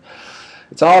people, and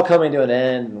it's all coming to an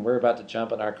end, and we're about to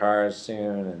jump in our cars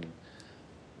soon, and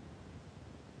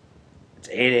it's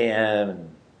 8 a.m., and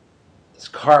this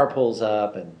car pulls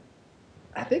up, and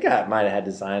I think I might have had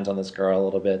designs on this girl a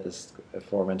little bit, this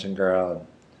aforementioned girl, and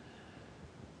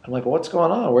I'm like, what's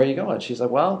going on? Where are you going? She's like,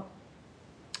 well,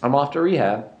 I'm off to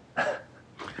rehab.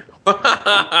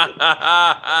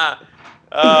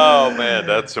 Oh, man,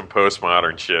 that's some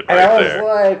postmodern shit And right I was there.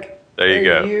 like, There you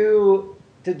go.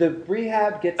 Did the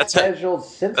rehab get That's scheduled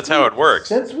since? That's how it works.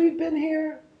 Since we've been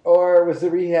here, or was the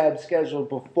rehab scheduled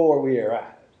before we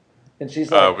arrived? And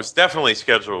she's like, it was definitely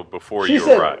scheduled before she you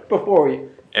said arrived. before we.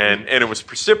 And it was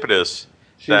precipitous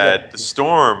She's that like- the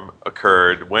storm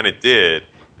occurred when it did,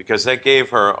 because that gave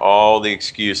her all the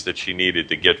excuse that she needed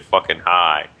to get fucking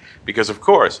high. Because, of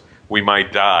course, we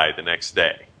might die the next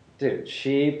day. Dude,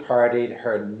 she partied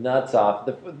her nuts off.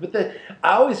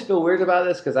 I always feel weird about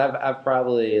this because I've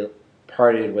probably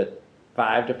partied with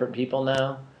 5 different people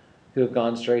now who have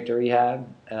gone straight to rehab,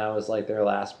 and I was like their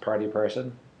last party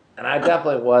person. And I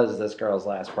definitely was this girl's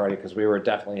last party because we were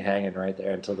definitely hanging right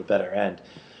there until the bitter end.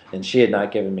 And she had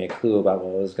not given me a clue about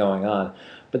what was going on.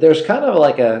 But there's kind of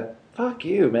like a, fuck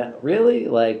you, man. Really?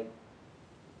 Like,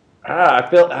 I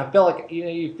feel like,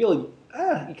 you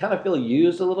kind of feel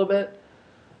used a little bit.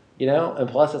 And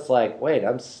plus it's like, wait,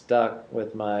 I'm stuck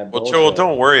with my Well, bullshit. Joel,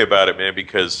 don't worry about it, man,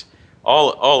 because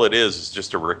all it is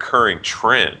just a recurring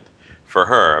trend for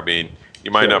her. I mean,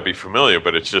 you might Sure. not be familiar,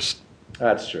 but it's just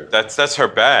That's true. that's her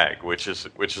bag, which is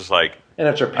like, And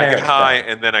it's her I parents. get high bag.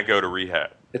 and then I go to rehab.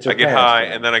 It's her I get parents' high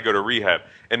bag. and then I go to rehab.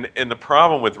 And the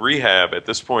problem with rehab at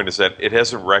this point is that it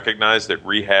hasn't recognized that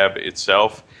rehab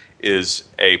itself is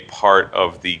a part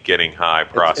of the getting high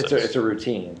process. It's a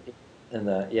routine.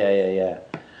 Yeah.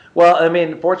 Well, I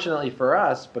mean, fortunately for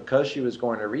us, because she was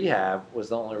going to rehab, was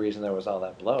the only reason there was all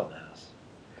that blow in the house.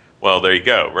 Well, there you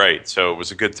go. Right. So it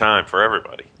was a good time for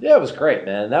everybody. Yeah, it was great,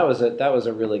 man. That was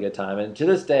a really good time. And to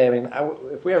this day, I mean,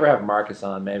 if we ever have Marcus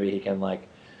on, maybe he can like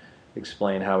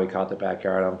explain how we caught the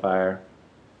backyard on fire,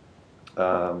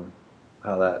 how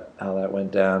that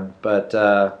went down. But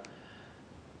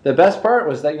the best part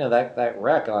was that that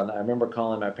wreck on. I remember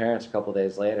calling my parents a couple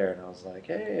days later, and I was like,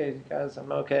 "Hey guys,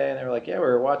 I'm okay." And they were like, "Yeah, we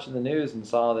were watching the news and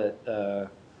saw that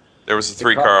There was a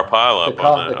 3-car pileup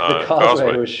on the the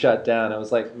causeway was shut down." It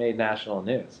was like made national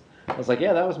news. I was like,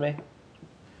 "Yeah, that was me."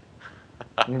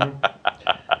 Mm-hmm.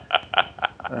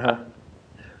 Uh-huh.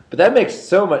 But that makes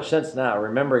so much sense now,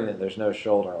 remembering that there's no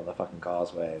shoulder on the fucking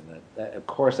causeway, and that of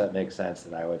course that makes sense.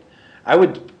 That I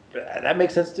would. That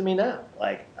makes sense to me now.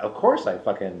 Like, of course I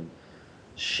fucking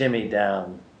shimmy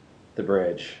down the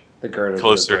bridge, the girder of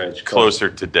the bridge. Closer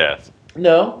to death.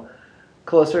 No,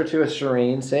 closer to a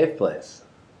serene, safe place.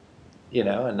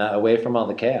 And not away from all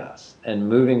the chaos and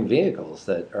moving vehicles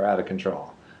that are out of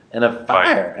control, and a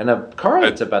fire and a car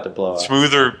that's about to blow up.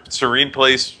 Smoother, serene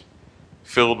place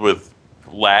filled with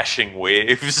lashing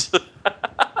waves.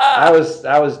 I was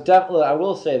definitely. I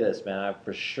will say this, man. I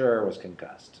for sure was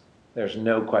concussed. There's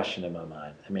no question in my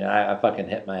mind. I mean, I fucking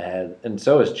hit my head, and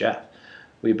so is Jeff.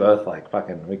 We both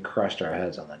we crushed our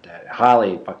heads on that day.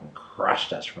 Holly fucking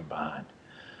crushed us from behind.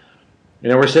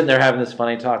 We're sitting there having this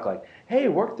funny talk, like, "Hey,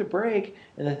 work the brake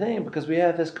and the thing because we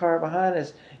have this car behind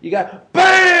us." You got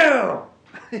BAM!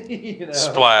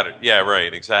 Splattered. Yeah,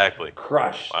 right. Exactly.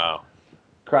 Crushed. Wow.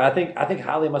 I think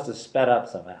Holly must have sped up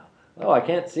somehow. Oh, I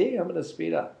can't see. I'm going to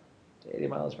speed up to 80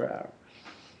 miles per hour.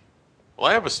 Well,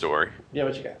 I have a story. Yeah,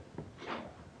 what you got?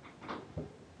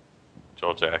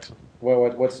 Joel Jackson.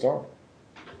 What story?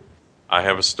 I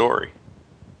have a story.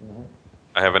 Mm-hmm.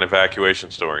 I have an evacuation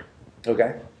story.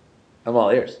 Okay. I'm all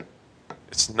ears.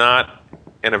 It's not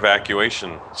an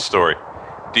evacuation story.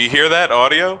 Do you hear that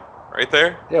audio right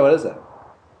there? Yeah, what is that?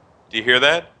 Do you hear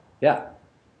that? Yeah.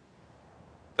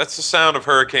 That's the sound of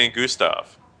Hurricane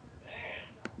Gustav.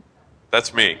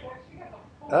 That's me.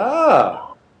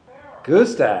 Oh,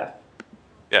 Gustav.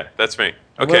 Yeah, that's me.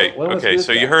 Okay, When was okay.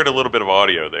 So you Gustav? heard a little bit of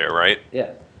audio there, right?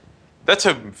 Yeah. That's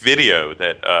a video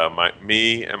that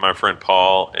me and my friend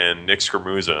Paul and Nick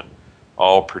Scaramuza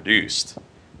all produced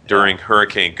during Yeah.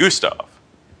 Hurricane Gustav,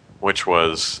 which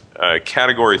was a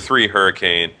Category 3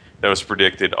 hurricane that was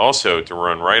predicted also to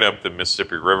run right up the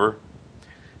Mississippi River,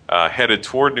 headed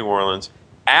toward New Orleans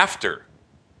after,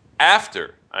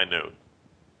 I note,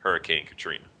 Hurricane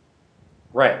Katrina.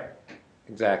 Right.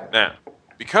 Exactly. Now,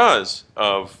 because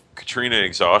of Katrina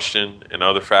exhaustion and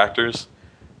other factors,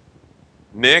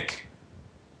 Nick,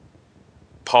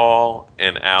 Paul,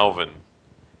 and Alvin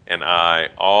and I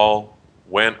all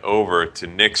went over to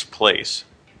Nick's place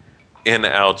in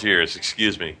Algiers,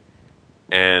 excuse me,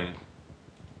 and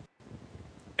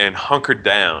hunkered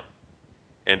down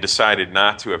and decided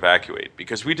not to evacuate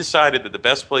because we decided that the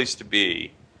best place to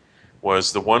be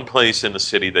was the one place in the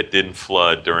city that didn't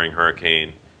flood during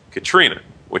Hurricane Katrina,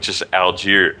 which is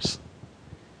Algiers.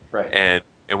 Right. And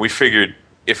we figured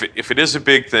if it is a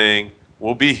big thing,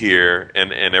 we'll be here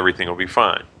and everything will be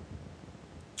fine.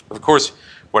 Of course,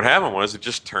 what happened was it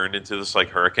just turned into this like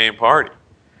hurricane party.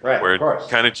 Right. Where Of course.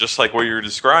 kind of just like what you were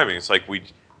describing. It's like we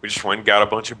just went and got a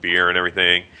bunch of beer and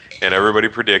everything, and everybody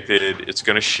predicted it's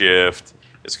going to shift,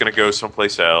 it's going to go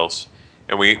someplace else,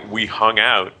 and we hung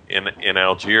out in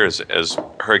Algiers as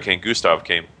Hurricane Gustav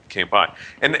came by.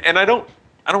 And I don't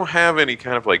have any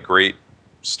kind of like great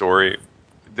story.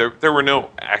 There were no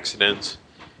accidents.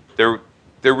 There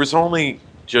was only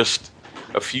just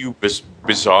a few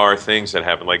bizarre things that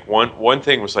happened. Like one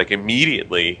thing was like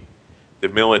immediately the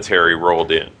military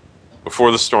rolled in.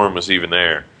 Before the storm was even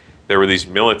there, there were these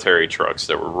military trucks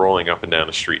that were rolling up and down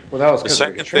the street. Well, that was The because of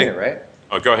second Katrina, thing- right?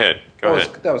 Oh, go ahead. Go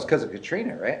ahead. That was because of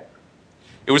Katrina, right?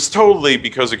 It was totally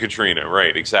because of Katrina,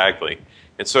 right? Exactly.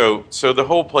 And so the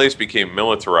whole place became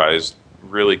militarized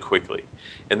really quickly,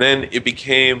 and then it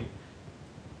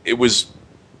was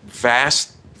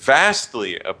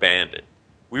vastly abandoned.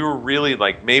 We were really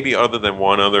like maybe other than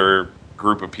one other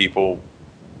group of people,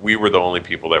 we were the only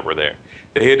people that were there.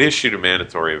 They had issued a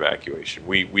mandatory evacuation.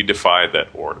 We defied that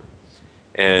order,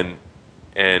 and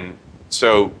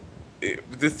so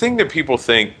the thing that people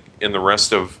think in the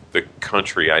rest of the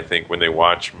country, I think, when they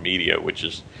watch media, which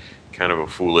is kind of a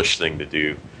foolish thing to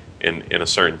do in a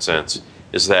certain sense,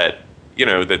 is that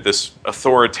that this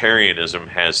authoritarianism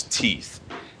has teeth.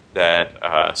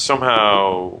 That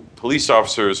somehow police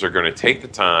officers are going to take the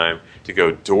time to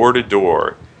go door to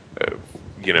door,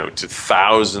 to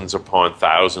thousands upon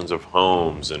thousands of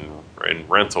homes and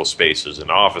rental spaces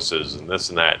and offices and this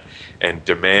and that, and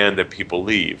demand that people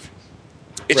leave.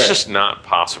 It's Right. just not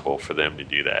possible for them to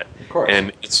do that. Of course.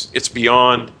 And it's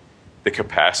beyond the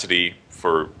capacity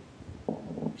for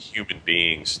human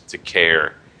beings to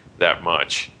care that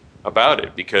much about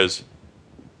it because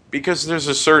there's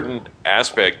a certain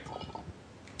aspect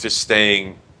to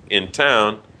staying in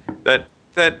town that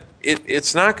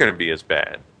it's not going to be as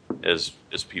bad as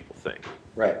people think.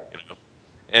 Right.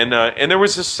 And there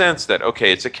was a sense that,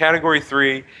 okay, it's a Category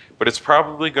 3, but it's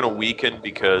probably going to weaken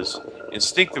because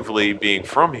instinctively being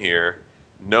from here,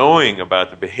 knowing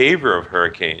about the behavior of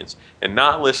hurricanes and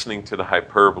not listening to the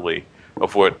hyperbole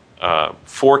of what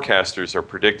forecasters are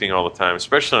predicting all the time,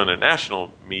 especially on the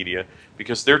national media,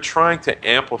 because they're trying to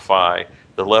amplify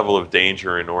the level of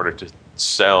danger in order to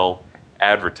sell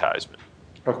advertisement.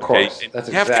 Of course. Okay? And That's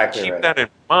you have exactly to keep right. that in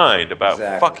mind about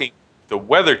Exactly. fucking the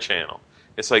Weather Channel.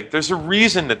 It's like there's a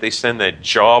reason that they send that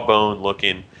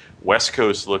jawbone-looking, West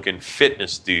Coast-looking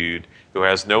fitness dude who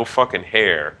has no fucking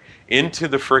hair into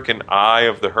the frickin' eye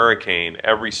of the hurricane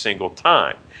every single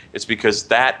time. It's because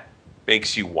that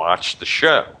makes you watch the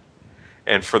show.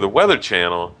 And for the Weather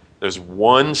Channel, there's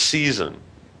one season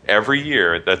every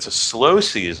year that's a slow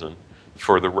season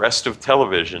for the rest of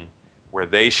television where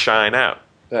they shine out.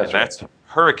 That's and that's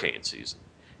hurricane season.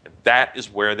 And that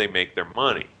is where they make their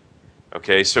money.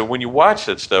 Okay, so when you watch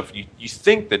that stuff, you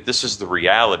think that this is the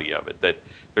reality of it, that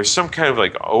there's some kind of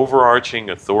like overarching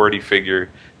authority figure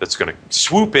that's going to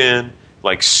swoop in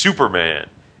like Superman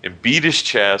and beat his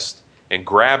chest and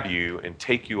grab you and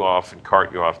take you off and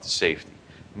cart you off to safety.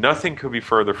 Nothing could be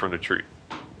further from the truth.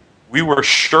 We were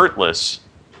shirtless,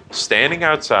 standing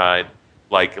outside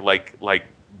like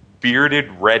bearded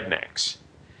rednecks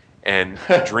and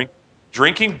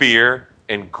drinking beer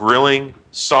and grilling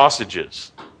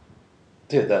sausages.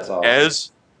 Dude, that's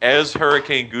awesome. As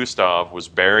Hurricane Gustav was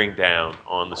bearing down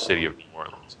on the city of New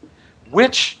Orleans,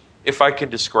 which, if I can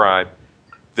describe,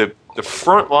 the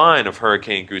front line of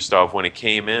Hurricane Gustav when it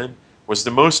came in was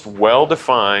the most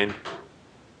well-defined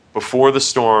before the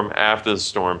storm, after the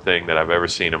storm thing that I've ever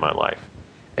seen in my life.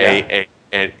 Yeah.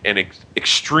 An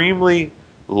extremely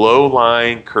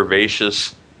low-lying,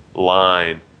 curvaceous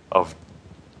line of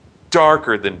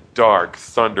darker than dark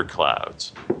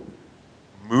thunderclouds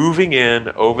moving in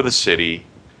over the city,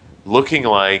 looking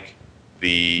like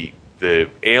the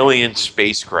alien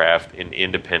spacecraft in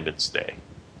Independence Day.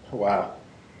 Wow.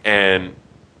 And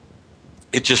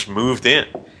it just moved in,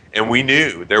 and we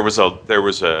knew there was a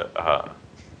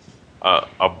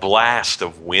blast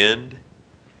of wind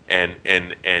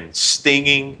and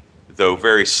stinging, though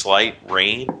very slight,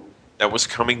 rain that was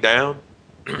coming down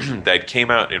that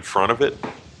came out in front of it.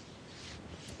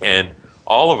 And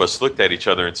all of us looked at each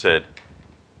other and said,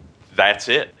 that's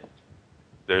it.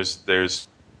 There's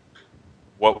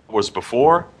what was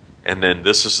before, and then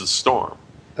this is the storm.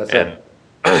 That's and, it.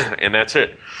 And that's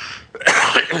it.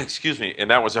 Excuse me. And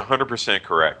that was 100%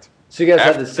 correct. So you guys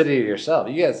had the city to yourself.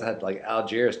 You guys had like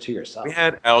Algiers to yourself. We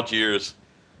had Algiers.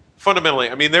 Fundamentally,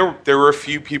 I mean, there were a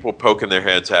few people poking their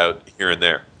heads out here and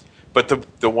there. But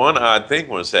the one odd thing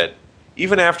was that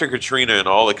even after Katrina and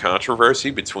all the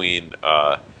controversy between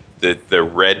the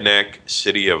redneck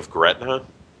city of Gretna,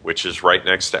 which is right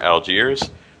next to Algiers,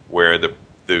 where the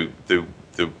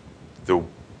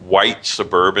white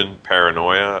suburban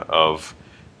paranoia of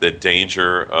the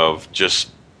danger of just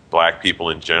black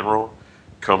people in general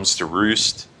comes to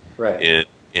roost Right.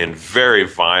 in very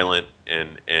violent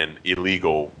and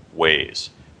illegal ways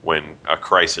when a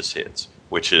crisis hits,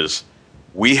 which is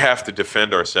we have to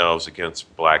defend ourselves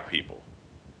against black people.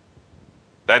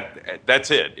 That's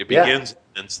it. It begins and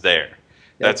ends there.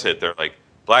 That's it. They're like,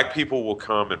 black people will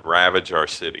come and ravage our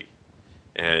city,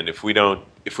 and if we don't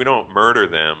murder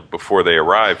them before they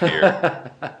arrive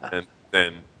here,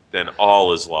 then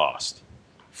all is lost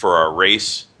for our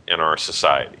race and our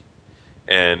society.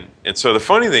 And so the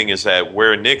funny thing is that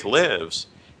where Nick lives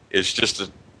is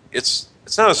just it's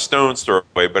not a stone's throw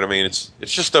away, but I mean it's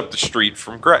just up the street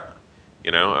from Gretna.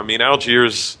 You know, I mean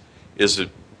Algiers is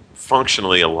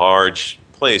functionally a large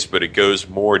place, but it goes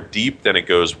more deep than it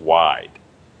goes wide.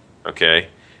 Okay,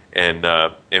 and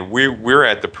we're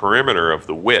at the perimeter of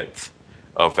the width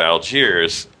of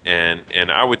Algiers,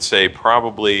 and I would say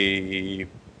probably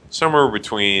somewhere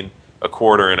between a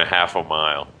quarter and a half a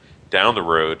mile down the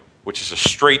road, which is a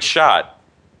straight shot,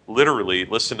 literally,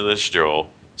 listen to this, Joel,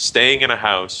 staying in a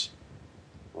house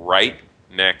right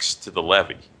next to the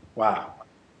levee. Wow.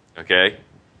 Okay?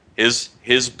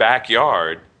 His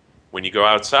backyard, when you go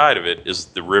outside of it, is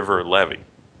the river levee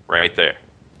right there.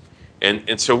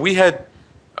 And so we had,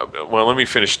 well, let me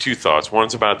finish two thoughts.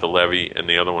 One's about the levee, and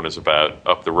the other one is about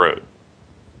up the road.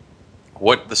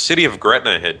 What the city of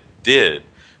Gretna did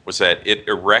was that it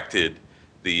erected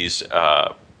these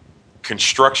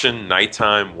construction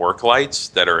nighttime work lights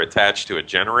that are attached to a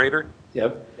generator.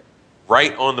 Yep.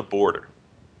 Right on the border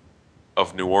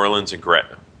of New Orleans and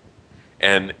Gretna.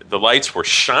 And the lights were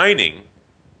shining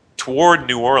toward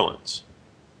New Orleans,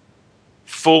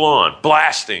 full on,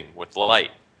 blasting with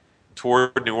light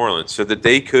toward New Orleans, so that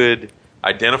they could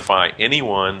identify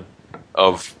anyone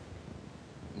of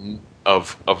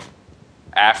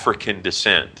African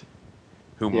descent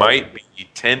who might be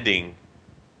tending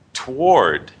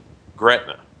toward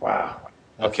Gretna. Wow.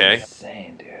 That's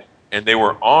insane, dude. And they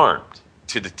were armed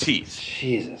to the teeth.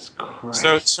 Jesus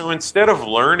Christ. So instead of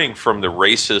learning from the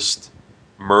racist,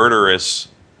 murderous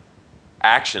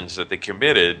actions that they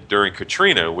committed during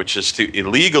Katrina, which is to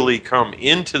illegally come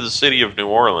into the city of New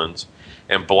Orleans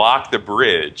and block the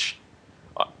bridge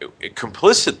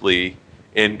complicitly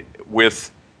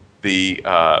with the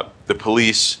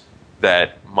police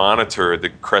that monitor the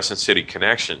Crescent City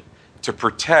connection to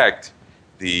protect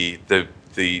the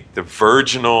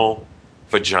virginal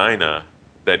vagina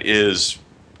that is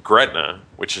Gretna,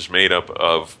 which is made up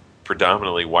of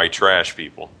predominantly white trash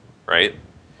people, right?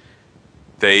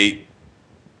 They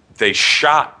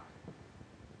shot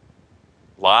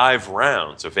live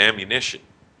rounds of ammunition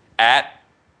at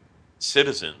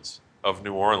citizens of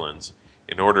New Orleans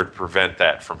in order to prevent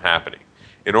that from happening,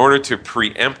 in order to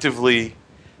preemptively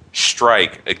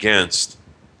strike against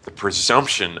the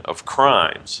presumption of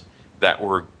crimes that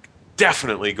were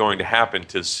definitely going to happen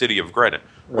to the city of Gretna,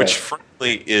 which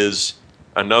frankly is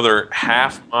another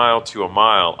half mile to a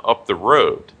mile up the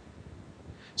road.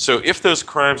 So if those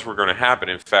crimes were going to happen,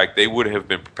 in fact, they would have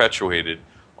been perpetuated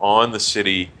on the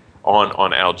city,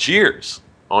 on Algiers,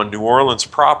 on New Orleans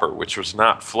proper, which was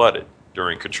not flooded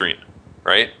during Katrina,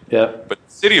 right? Yeah. But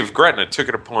the city of Gretna took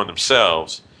it upon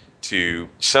themselves to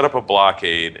set up a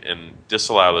blockade and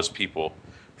disallow those people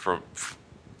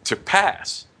to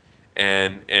pass.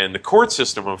 And the court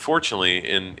system, unfortunately,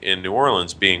 in New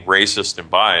Orleans, being racist and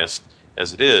biased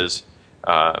as it is,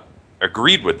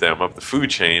 agreed with them up the food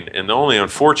chain. And the only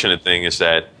unfortunate thing is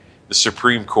that the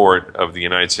Supreme Court of the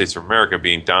United States of America,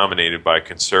 being dominated by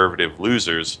conservative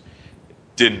losers,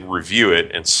 didn't review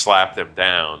it and slap them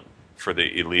down for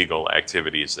the illegal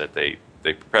activities that they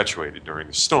perpetuated during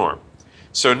the storm.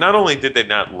 So not only did they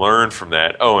not learn from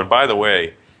that, oh, and by the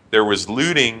way, there was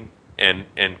looting and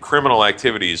criminal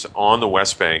activities on the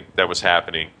West Bank that was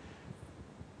happening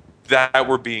that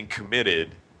were being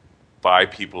committed by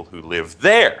people who live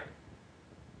there,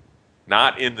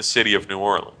 not in the city of New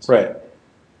Orleans. Right.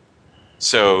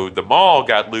 So the mall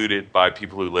got looted by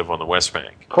people who live on the West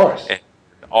Bank. Of course. And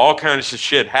all kinds of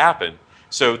shit happened.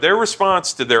 So their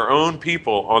response to their own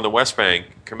people on the West Bank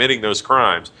committing those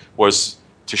crimes was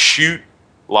to shoot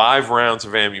live rounds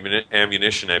of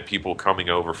ammunition at people coming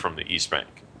over from the East Bank.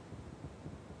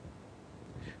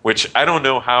 Which I don't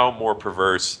know how more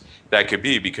perverse that could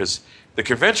be, because the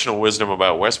conventional wisdom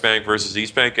about West Bank versus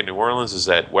East Bank in New Orleans is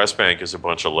that West Bank is a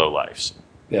bunch of lowlifes.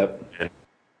 Yep.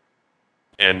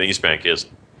 And the East Bank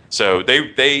isn't. So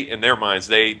they in their minds,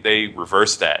 they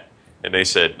reversed that. And they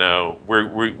said, no,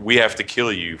 we have to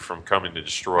kill you from coming to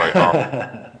destroy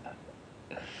our...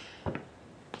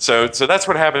 So that's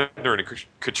what happened during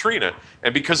Katrina.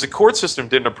 And because the court system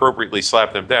didn't appropriately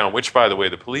slap them down, which, by the way,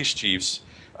 the police chief's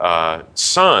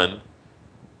son,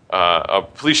 a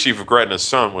police chief of Gretna's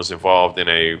son, was involved in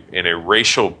a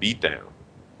racial beatdown.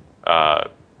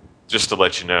 Just to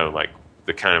let you know, like,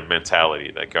 the kind of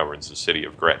mentality that governs the city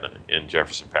of Gretna in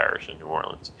Jefferson Parish in New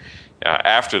Orleans.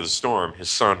 After the storm, his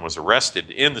son was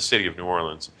arrested in the city of New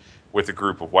Orleans with a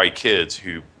group of white kids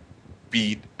who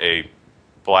beat a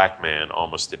black man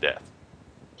almost to death.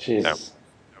 Jesus.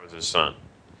 That was his son.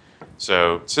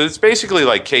 So it's basically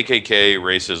like KKK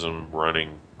racism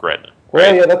running Gretna.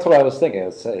 Right? Well, yeah, that's what I was thinking.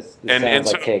 It sounds like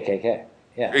so, KKK.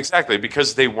 Yeah. Exactly,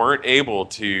 because they weren't able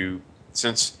to,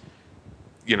 since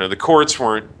the courts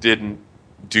didn't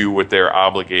do what they're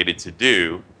obligated to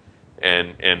do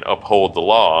and uphold the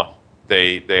law.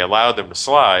 They allowed them to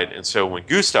slide, and so when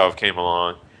Gustav came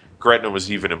along, Gretna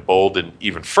was even emboldened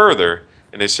even further,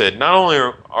 and they said, not only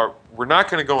are we're not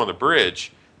going to go on the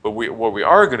bridge, but what we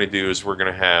are going to do is we're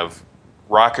going to have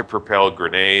rocket-propelled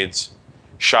grenades,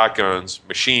 shotguns,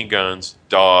 machine guns,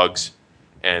 dogs,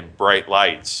 and bright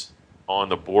lights on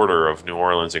the border of New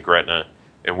Orleans and Gretna,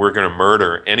 and we're going to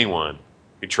murder anyone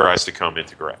who tries to come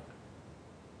into Gretna.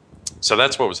 So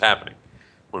that's what was happening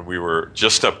when we were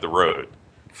just up the road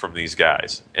from these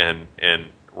guys and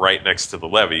right next to the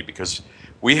levee, because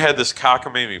we had this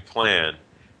cockamamie plan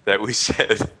that we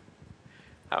said,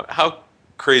 how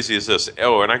crazy is this?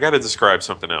 Oh, and I got to describe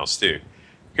something else too.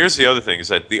 Here's the other thing, is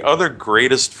that the other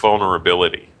greatest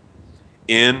vulnerability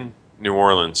in New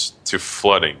Orleans to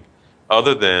flooding,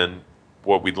 other than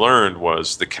what we learned,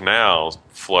 was the canal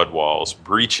flood walls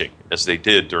breaching as they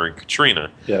did during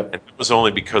Katrina. Yep. And it was only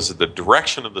because of the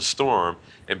direction of the storm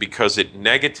and because it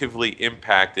negatively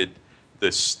impacted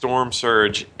the storm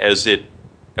surge as it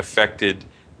affected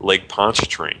Lake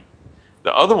Pontchartrain.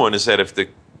 The other one is that if the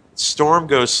storm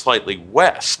goes slightly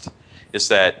west, is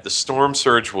that the storm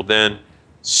surge will then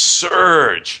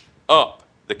surge up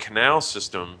the canal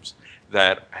systems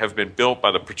that have been built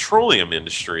by the petroleum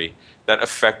industry that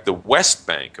affect the West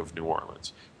Bank of New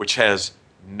Orleans, which has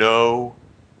no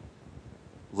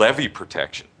levee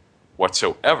protection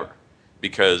whatsoever,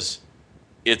 because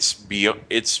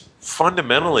it's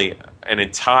fundamentally an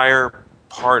entire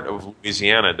part of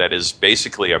Louisiana that is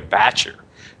basically a batcher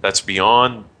that's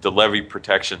beyond the levee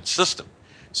protection system.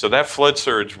 So that flood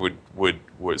surge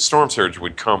storm surge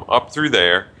would come up through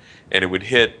there, and it would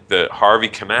hit the Harvey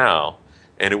Canal,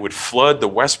 and it would flood the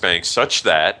West Bank such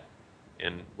that,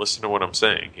 and listen to what I'm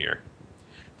saying here,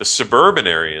 the suburban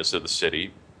areas of the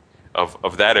city,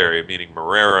 of that area, meaning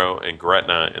Marrero and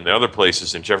Gretna and the other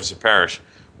places in Jefferson Parish,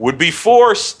 would be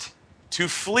forced to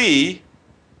flee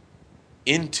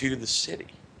into the city.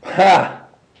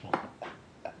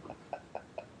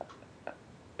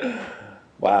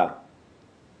 Wow.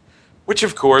 Which,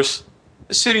 of course,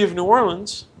 the city of New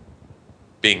Orleans,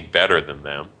 being better than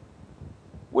them,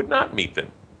 would not meet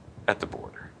them at the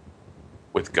border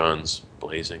with guns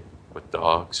blazing, with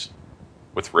dogs,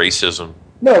 with racism.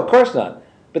 No, of course not.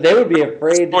 But they would be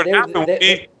afraid. What happened would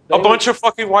be a bunch of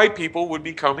fucking white people would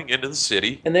be coming into the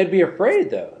city. And they'd be afraid,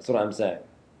 though. That's what I'm saying.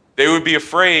 They would be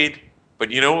afraid,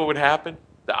 but you know what would happen?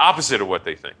 The opposite of what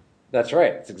they think. That's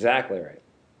right. That's exactly right.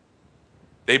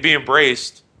 They'd be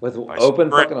embraced with open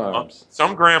fucking arms.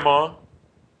 Some grandma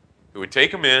who would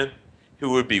take them in,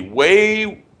 who would be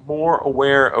way more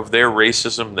aware of their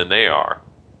racism than they are,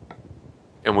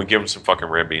 and would give them some fucking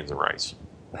red beans and rice.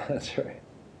 That's right.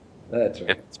 That's right.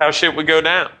 And that's how shit would go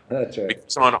down. That's right.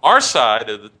 Because on our side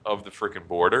of the freaking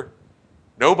border,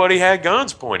 nobody had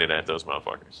guns pointed at those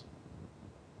motherfuckers.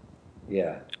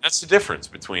 Yeah. That's the difference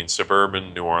between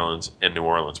suburban New Orleans and New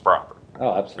Orleans proper.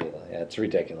 Oh, absolutely. Yeah, it's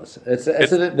ridiculous. It's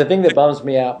It's the thing that bums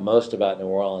me out most about New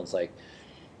Orleans. Like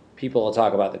people will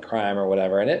talk about the crime or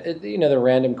whatever, and the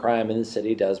random crime in the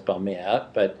city does bum me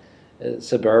out, but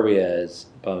suburbia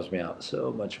bums me out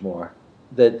so much more.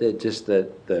 That just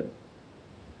the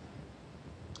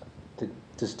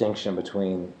distinction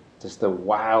between just the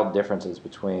wild differences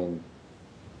between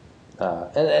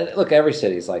and look, every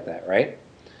city's like that, right?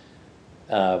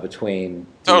 Between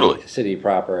totally. the city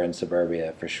proper and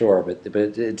suburbia for sure, but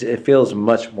it feels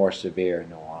much more severe in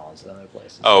New Orleans than other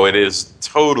places. Oh, it is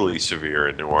totally severe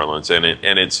in New Orleans, and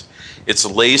it's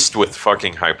laced with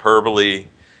fucking hyperbole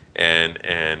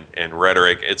and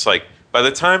rhetoric. It's like by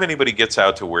the time anybody gets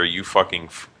out to where you fucking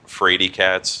fraidy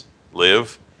cats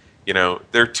live,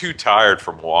 they're too tired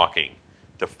from walking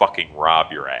to fucking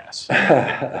rob your ass.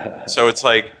 So it's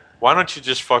like, why don't you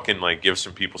just fucking like give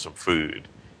some people some food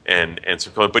and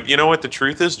some clothes? But you know what the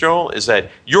truth is, Joel, is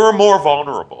that you're more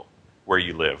vulnerable where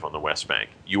you live on the West Bank.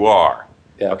 You are.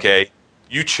 Yeah. Okay?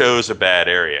 You chose a bad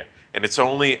area. And it's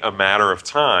only a matter of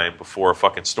time before a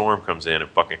fucking storm comes in and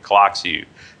fucking clocks you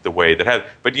the way that happened.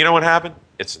 But you know what happened?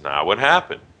 It's not what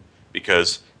happened.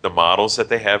 Because the models that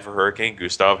they had for Hurricane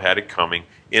Gustav had it coming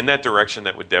in that direction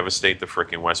that would devastate the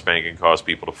freaking West Bank and cause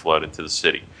people to flood into the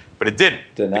city. But it didn't.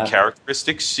 Did not. The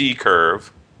characteristic C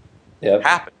curve Yep.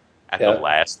 happened at the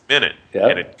last minute.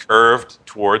 Yep. And it curved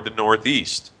toward the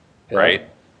northeast, Yep. right?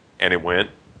 And it went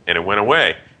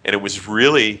away. And it was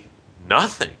really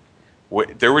nothing.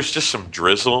 There was just some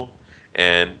drizzle,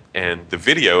 and the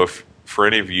video, for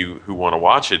any of you who want to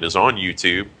watch it, is on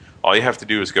YouTube. All you have to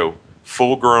do is go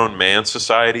Full Grown Man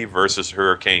Society versus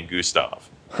Hurricane Gustav.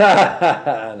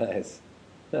 Nice.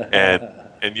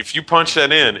 And if you punch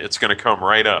that in, it's going to come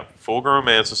right up. Full Grown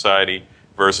Man Society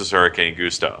versus Hurricane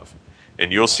Gustav.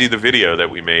 And you'll see the video that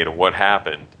we made of what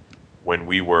happened when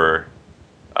we were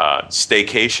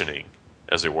staycationing,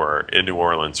 as it were, in New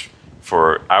Orleans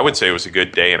for, I would say it was a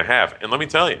good day and a half. And let me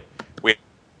tell you, we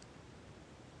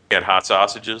had hot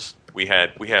sausages. We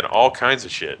had all kinds of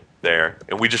shit there,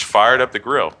 and we just fired up the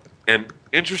grill. And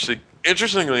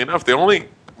interestingly enough, the only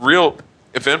real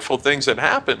eventful things that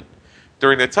happened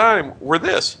during that time were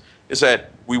is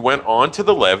that we went onto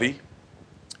the levee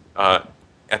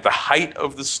at the height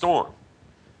of the storm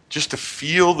just to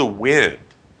feel the wind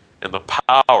and the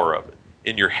power of it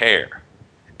in your hair.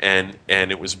 And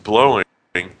it was blowing,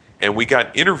 and we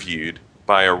got interviewed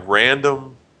by a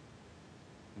random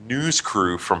news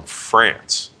crew from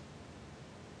France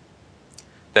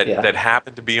that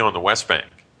happened to be on the West Bank.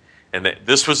 And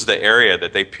this was the area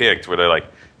that they picked where they're like,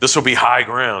 this will be high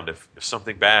ground if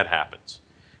something bad happens.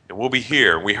 And we'll be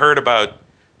here. We heard about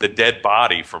the dead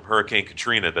body from Hurricane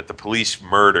Katrina that the police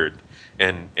murdered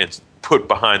and put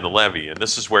behind the levee. And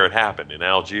this is where it happened, in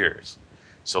Algiers.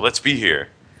 So let's be here.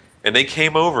 And they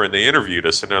came over and they interviewed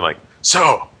us, and they're like,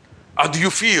 so, how do you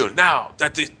feel now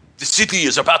that the city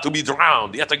is about to be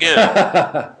drowned yet again?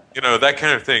 That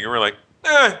kind of thing. And we're like,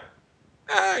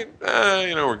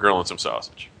 we're grilling some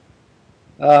sausage.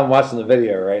 I'm watching the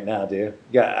video right now, dude.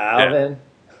 You got Alvin.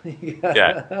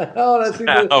 Yeah. Oh, there's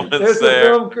the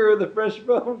film crew, the French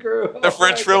film crew. The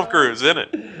French film crew is in it.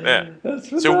 Yeah.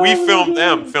 So we filmed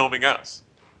them filming us.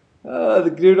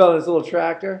 The dude on his little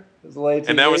tractor. His ATV.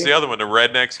 And that was the other one. The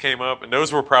rednecks came up, and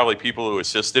those were probably people who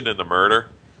assisted in the murder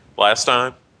last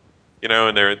time.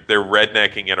 And they're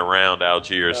rednecking it around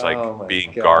Algiers, like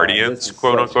being guardians,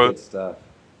 quote unquote. Good stuff.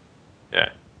 Yeah.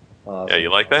 Awesome. Yeah,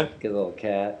 you like that? Get a little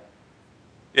cat.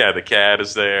 Yeah, the cat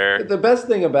is there. The best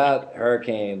thing about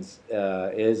hurricanes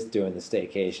is doing the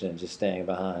staycation and just staying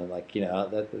behind. Like,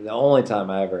 the only time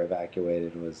I ever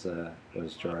evacuated was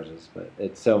George's, but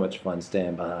it's so much fun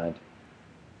staying behind.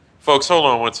 Folks, hold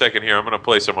on 1 second here. I'm going to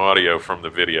play some audio from the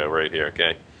video right here,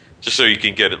 okay? Just so you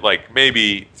can get it, like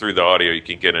maybe through the audio you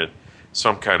can get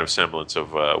some kind of semblance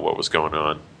of what was going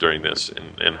on during this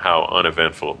and how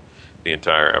uneventful the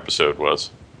entire episode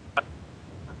was.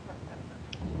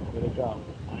 Good job.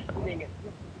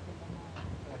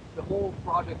 The whole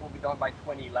project will be done by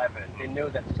 2011. They know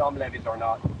that some levees are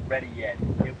not ready yet.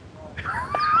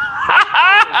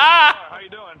 How you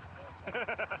doing?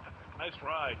 Nice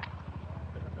ride.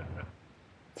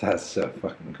 That's so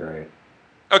fucking great.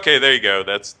 Okay, there you go.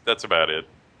 That's about it.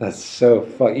 That's so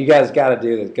fun. You guys got to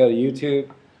do this. Go to YouTube.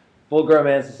 Full Grown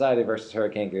Man Society versus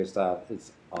Hurricane Gustav.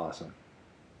 It's awesome.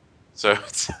 So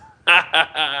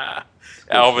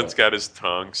Alvin's got his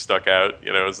tongue stuck out,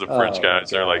 as the French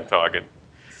guys are like talking,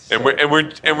 and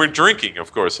we're drinking,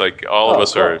 of course. Like all of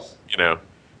us are,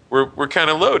 we're kind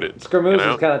of loaded. Scramooze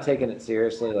is kind of taking it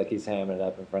seriously, like he's hamming it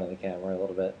up in front of the camera a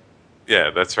little bit. Yeah,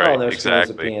 that's Oh, right. no schools of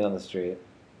Exactly. peeing on the street.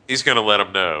 He's going to let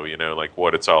them know, like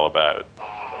what it's all about.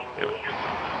 You know.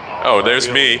 Oh, there's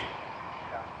me.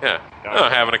 Yeah. Oh,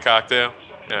 having a cocktail.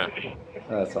 Yeah.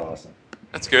 That's awesome.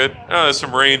 That's good. Oh, there's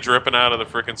some rain dripping out of the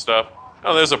freaking stuff.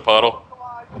 Oh, there's a puddle.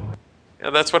 Yeah,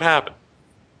 that's what happened.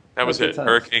 That was Good it. times.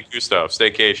 Hurricane Gustav,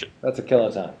 staycation. That's a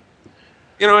killer time.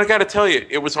 I got to tell you,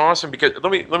 it was awesome because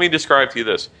let me describe to you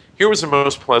this. Here was the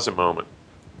most pleasant moment.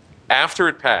 After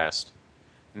it passed,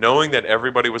 knowing that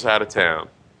everybody was out of town,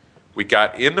 we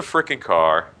got in the freaking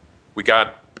car. We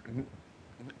got,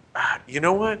 you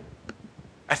know what?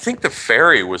 I think the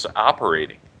ferry was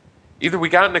operating. Either we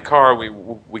got in the car,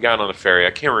 or we got on the ferry.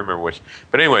 I can't remember which.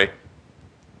 But anyway,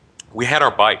 we had our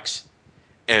bikes,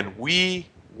 and we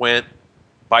went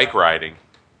bike riding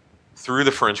through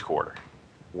the French Quarter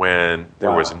when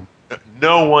there was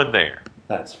no one there.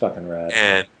 That's fucking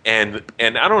rad.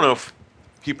 And I don't know if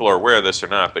people are aware of this or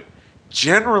not, but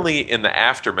generally in the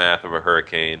aftermath of a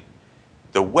hurricane,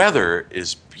 the weather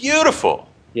is beautiful.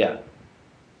 Yeah.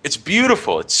 It's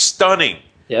beautiful. It's stunning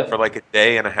Yep. for like a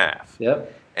day and a half.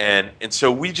 Yep. And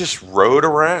so we just rode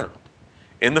around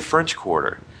in the French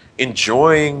Quarter,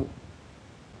 enjoying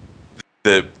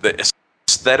the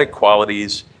aesthetic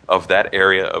qualities of that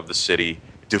area of the city,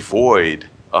 devoid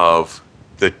of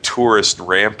the tourist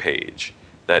rampage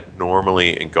that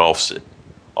normally engulfs it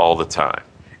all the time.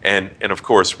 And of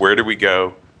course, where do we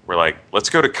go? We're like, let's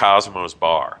go to Cosmo's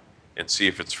Bar and see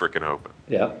if it's freaking open.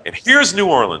 Yep. And here's New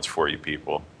Orleans for you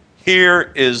people.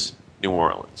 Here is New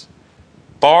Orleans.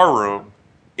 Bar room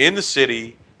in the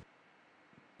city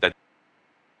that's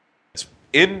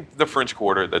in the French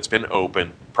Quarter that's been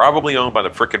open, probably owned by the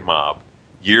frickin' mob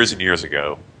years and years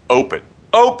ago. Open.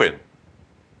 Open.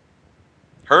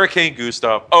 Hurricane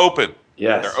Gustav, open.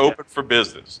 Yes. They're open for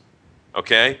business.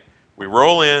 Okay? We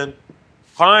roll in,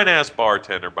 fine-ass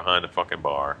bartender behind the fucking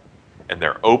bar, and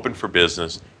they're open for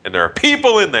business, and there are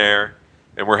people in there,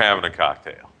 and we're having a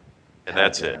cocktail. And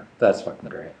that's it. That's fucking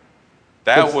great.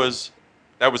 That was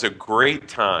a great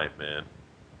time, man.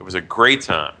 It was a great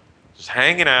time. Just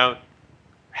hanging out,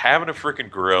 having a freaking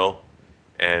grill,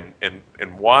 and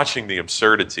watching the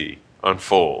absurdity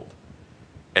unfold.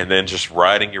 And then just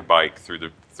riding your bike through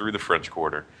the French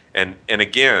Quarter. And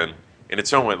again, in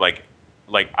its own way,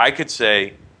 like I could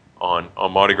say on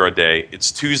Mardi Gras Day,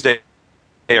 it's Tuesday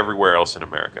everywhere else in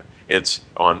America. It's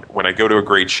on when I go to a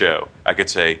great show, I could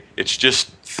say it's just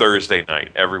Thursday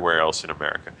night everywhere else in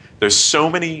America. There's so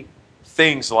many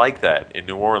things like that in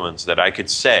New Orleans that I could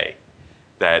say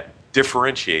that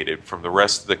differentiate it from the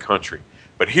rest of the country.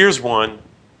 But here's one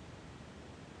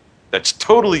that's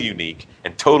totally unique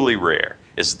and totally rare,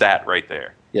 is that right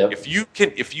there. Yep.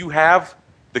 If you have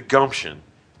the gumption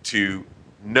to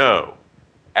know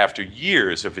after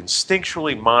years of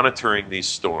instinctually monitoring these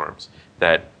storms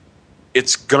that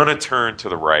it's gonna turn to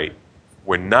the right,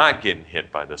 we're not getting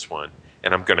hit by this one,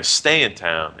 and I'm gonna stay in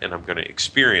town and I'm gonna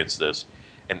experience this.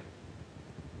 And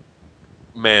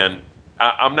man,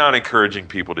 I'm not encouraging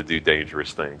people to do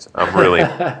dangerous things. I'm really,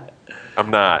 I'm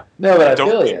not. No, but I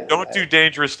feel you. Don't do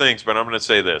dangerous things, but I'm gonna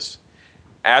say this.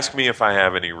 Ask me if I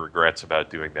have any regrets about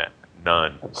doing that.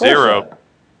 None. Of course Zero. not.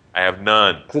 I have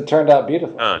none. Because it turned out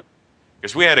beautiful. None.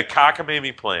 Because we had a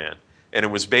cockamamie plan, and it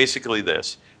was basically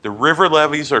this. The river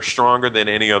levees are stronger than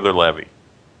any other levee.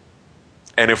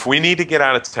 And if we need to get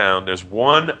out of town, there's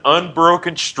one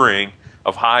unbroken string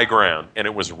of high ground, and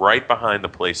it was right behind the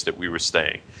place that we were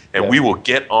staying. And we will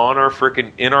get on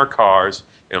in our cars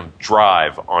and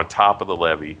drive on top of the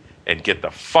levee and get the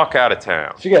fuck out of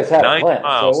town. So you guys had a 90 plan.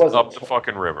 miles So it wasn't up the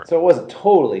fucking river. So it wasn't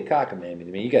totally cockamamie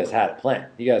to me. You guys had a plan.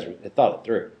 You guys thought it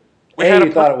through. We had a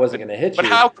You thought plan. it wasn't going to hit But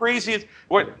you. how crazy is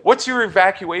what's your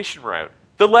evacuation route?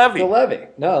 The levee. The levee.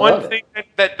 No, I One love thing it.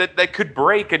 that could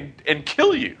break and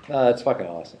kill you. No, that's fucking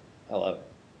awesome. I love it.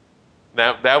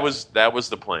 That was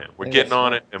the plan. We're think getting that's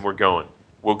on smart. it and we're going.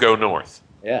 We'll go north.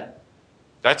 Yeah.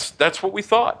 That's what we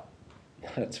thought.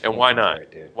 That's And why fucking not?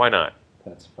 great, dude. Why not?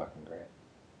 That's fucking great.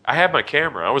 I had my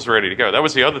camera. I was ready to go. That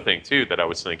was the other thing too that I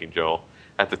was thinking, Joel,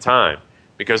 at the time,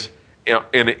 because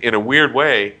in a weird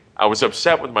way, I was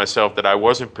upset with myself that I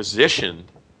wasn't positioned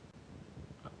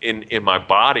in my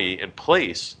body and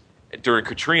place during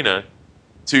Katrina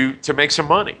to make some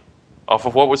money off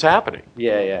of what was happening.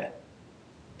 Yeah.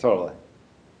 Totally.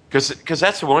 Because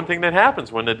that's the one thing that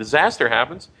happens when the disaster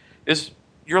happens is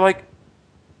you're like,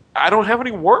 I don't have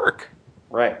any work.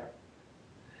 Right.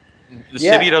 The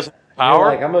city doesn't have power. You're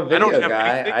like, I'm a I don't video have guy.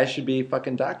 anything. I should be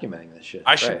fucking documenting this shit.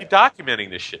 I should be documenting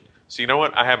this shit. So you know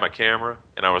what? I had my camera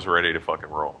and I was ready to fucking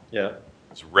roll. Yeah. I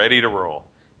was ready to roll.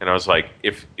 And I was like,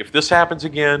 if this happens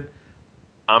again,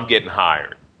 I'm getting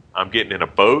hired. I'm getting in a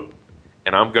boat and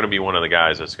and I'm going to be one of the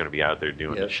guys that's going to be out there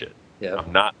doing Yep. this shit. Yep.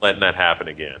 I'm not letting that happen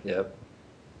again. Yep.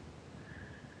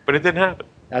 But it didn't happen.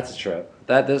 That's a trip.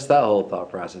 That whole thought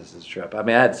process is a trip. I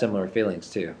mean, I had similar feelings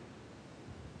too.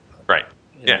 Right.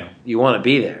 You Yeah. know, you want to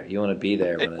be there. You want to be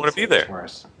there You when wanna it's, be it's there.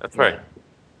 worse. That's right.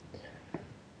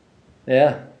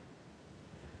 Yeah.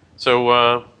 So,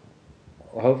 Well,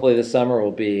 hopefully this summer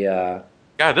will be. God,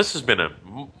 this has been a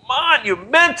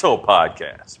monumental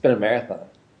podcast. It's been a marathon.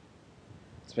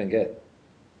 It's been good.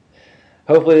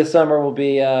 Hopefully this summer will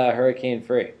be hurricane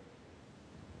free.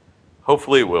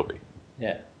 Hopefully it will be.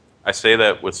 Yeah. I say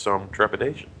that with some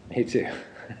trepidation. Me too.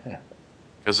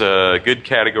 Because a good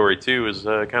category 2 is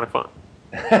kind of fun.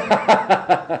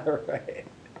 Right.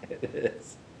 It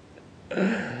is.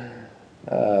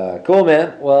 Cool,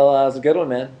 man. Well, it was a good one,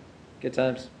 man. Good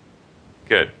times.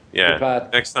 Good. Yeah. Good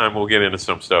pod. Next time we'll get into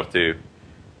some stuff too.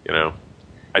 You know,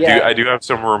 Yeah. I do have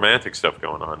some romantic stuff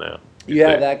going on now. You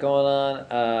have that going on.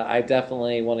 I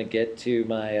definitely want to get to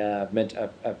my.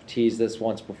 I've teased this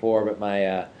once before, but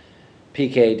my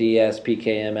PKDS,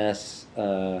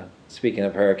 PKMS. Speaking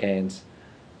of hurricanes,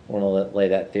 I want to lay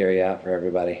that theory out for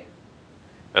everybody.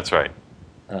 That's right.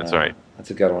 That's right.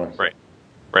 That's a good one. Right.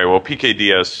 Right. Well,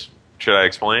 PKDS. Should I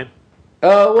explain?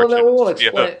 Oh well, Or no, should we it won't just be a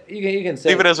explain. hook? You can say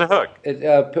Leave it as a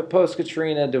hook. Post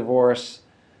Katrina divorce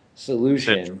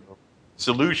solution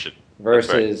Solution. That's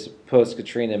right. versus post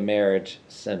Katrina marriage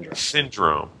syndrome.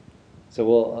 Syndrome. So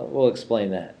we'll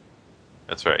explain that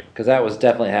That's right. because that was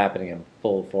definitely happening in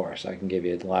full force. I can give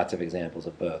you lots of examples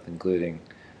of both, including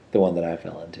the one that I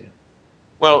fell into.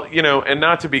 Well, you know, and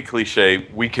not to be cliche,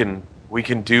 we can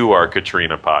do our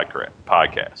Katrina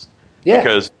podcast. Yeah.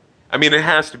 Because I mean, it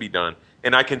has to be done,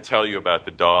 and I can tell you about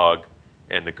the dog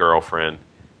and the girlfriend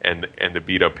and the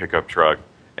beat up pickup truck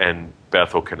and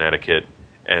Bethel, Connecticut,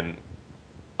 and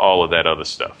all of that other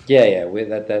stuff. Yeah.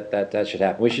 That should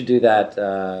happen. We should do that.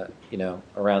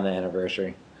 Around the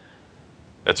anniversary.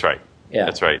 That's right. Yeah.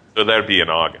 That's right. So that would be in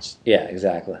August. Yeah,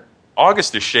 exactly.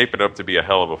 August is shaping up to be a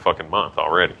hell of a fucking month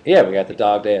already. Yeah, we got the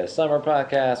Dog Day of Summer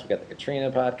podcast. We got the Katrina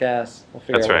podcast.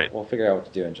 That's right. We'll figure out what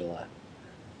to do in July.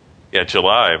 Yeah,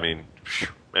 July. I mean,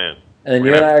 man. And then We're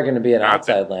you and gonna I are going to be in have-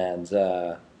 Outside Lands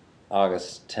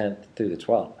August 10th through the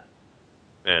 12th.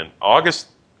 Man, August,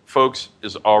 folks,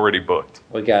 is already booked.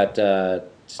 We got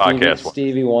Podcast one.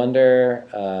 Stevie Wonder,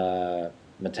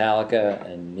 Metallica,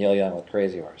 and Neil Young with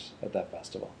Crazy Horse at that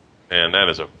festival. Man, that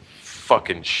is a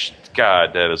fucking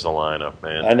God. That is a lineup,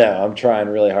 man. I know. I'm trying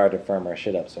really hard to firm our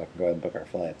shit up so I can go ahead and book our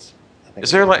flights. I think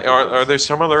Is there like are there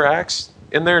some other acts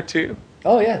in there too?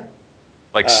 Oh, yeah.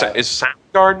 Like is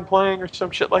Soundgarden playing or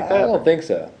some shit like I that? don't think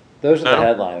so. Those are the No?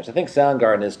 headliners. I think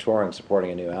Soundgarden is touring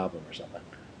supporting a new album or something.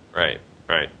 Right,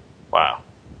 right. Wow,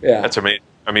 Yeah. that's amazing.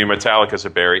 I mean, Metallica's a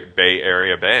Bay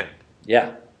Area band.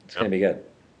 Yeah. It's going to be good.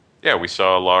 Yeah, we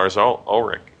saw Lars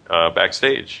Ulrich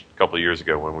backstage a couple of years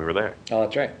ago when we were there. Oh,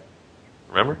 that's right.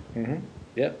 Remember? Mm-hmm.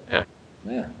 Yep. Yeah.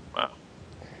 Yeah. Wow.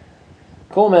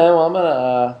 Cool, man. Well, I'm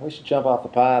gonna. We should jump off the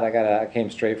pod. I came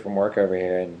straight from work over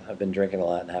here, and I've been drinking a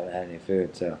lot and haven't had any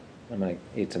food, so I'm gonna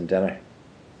eat some dinner.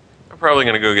 I'm probably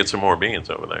gonna go get some more beans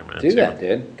over there, man. Do See that, what-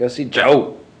 dude. Go see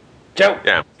Joe. Joe.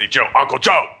 Yeah. See Joe, Uncle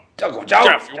Joe. Uncle Joe.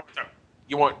 Jeff,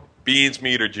 you want beans,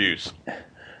 meat, or juice?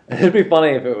 It'd be funny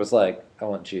if it was like, I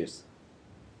want juice.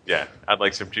 Yeah, I'd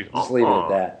like some juice. Just leave it at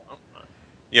that.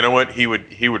 You know what? He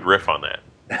would riff on that.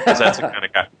 'Cause that's the kind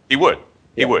of guy. He would.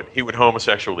 He Yeah. would. He would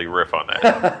homosexually riff on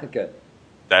that. Good.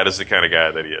 That is the kind of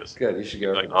guy that he is. Good. You should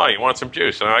go. Like, oh, you want some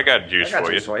juice? Oh, I got juice I got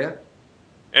for juice you. for you.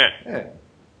 Yeah, Yeah.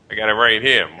 I got it right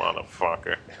here,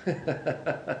 motherfucker.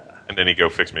 And then he go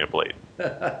fix me a plate.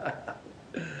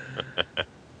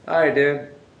 All right, dude.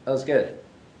 That was good.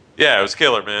 Yeah, it was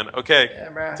killer, man. Okay. Yeah,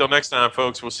 bro. Until next time,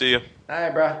 folks. We'll see you. All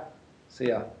right, bro. See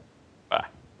y'all.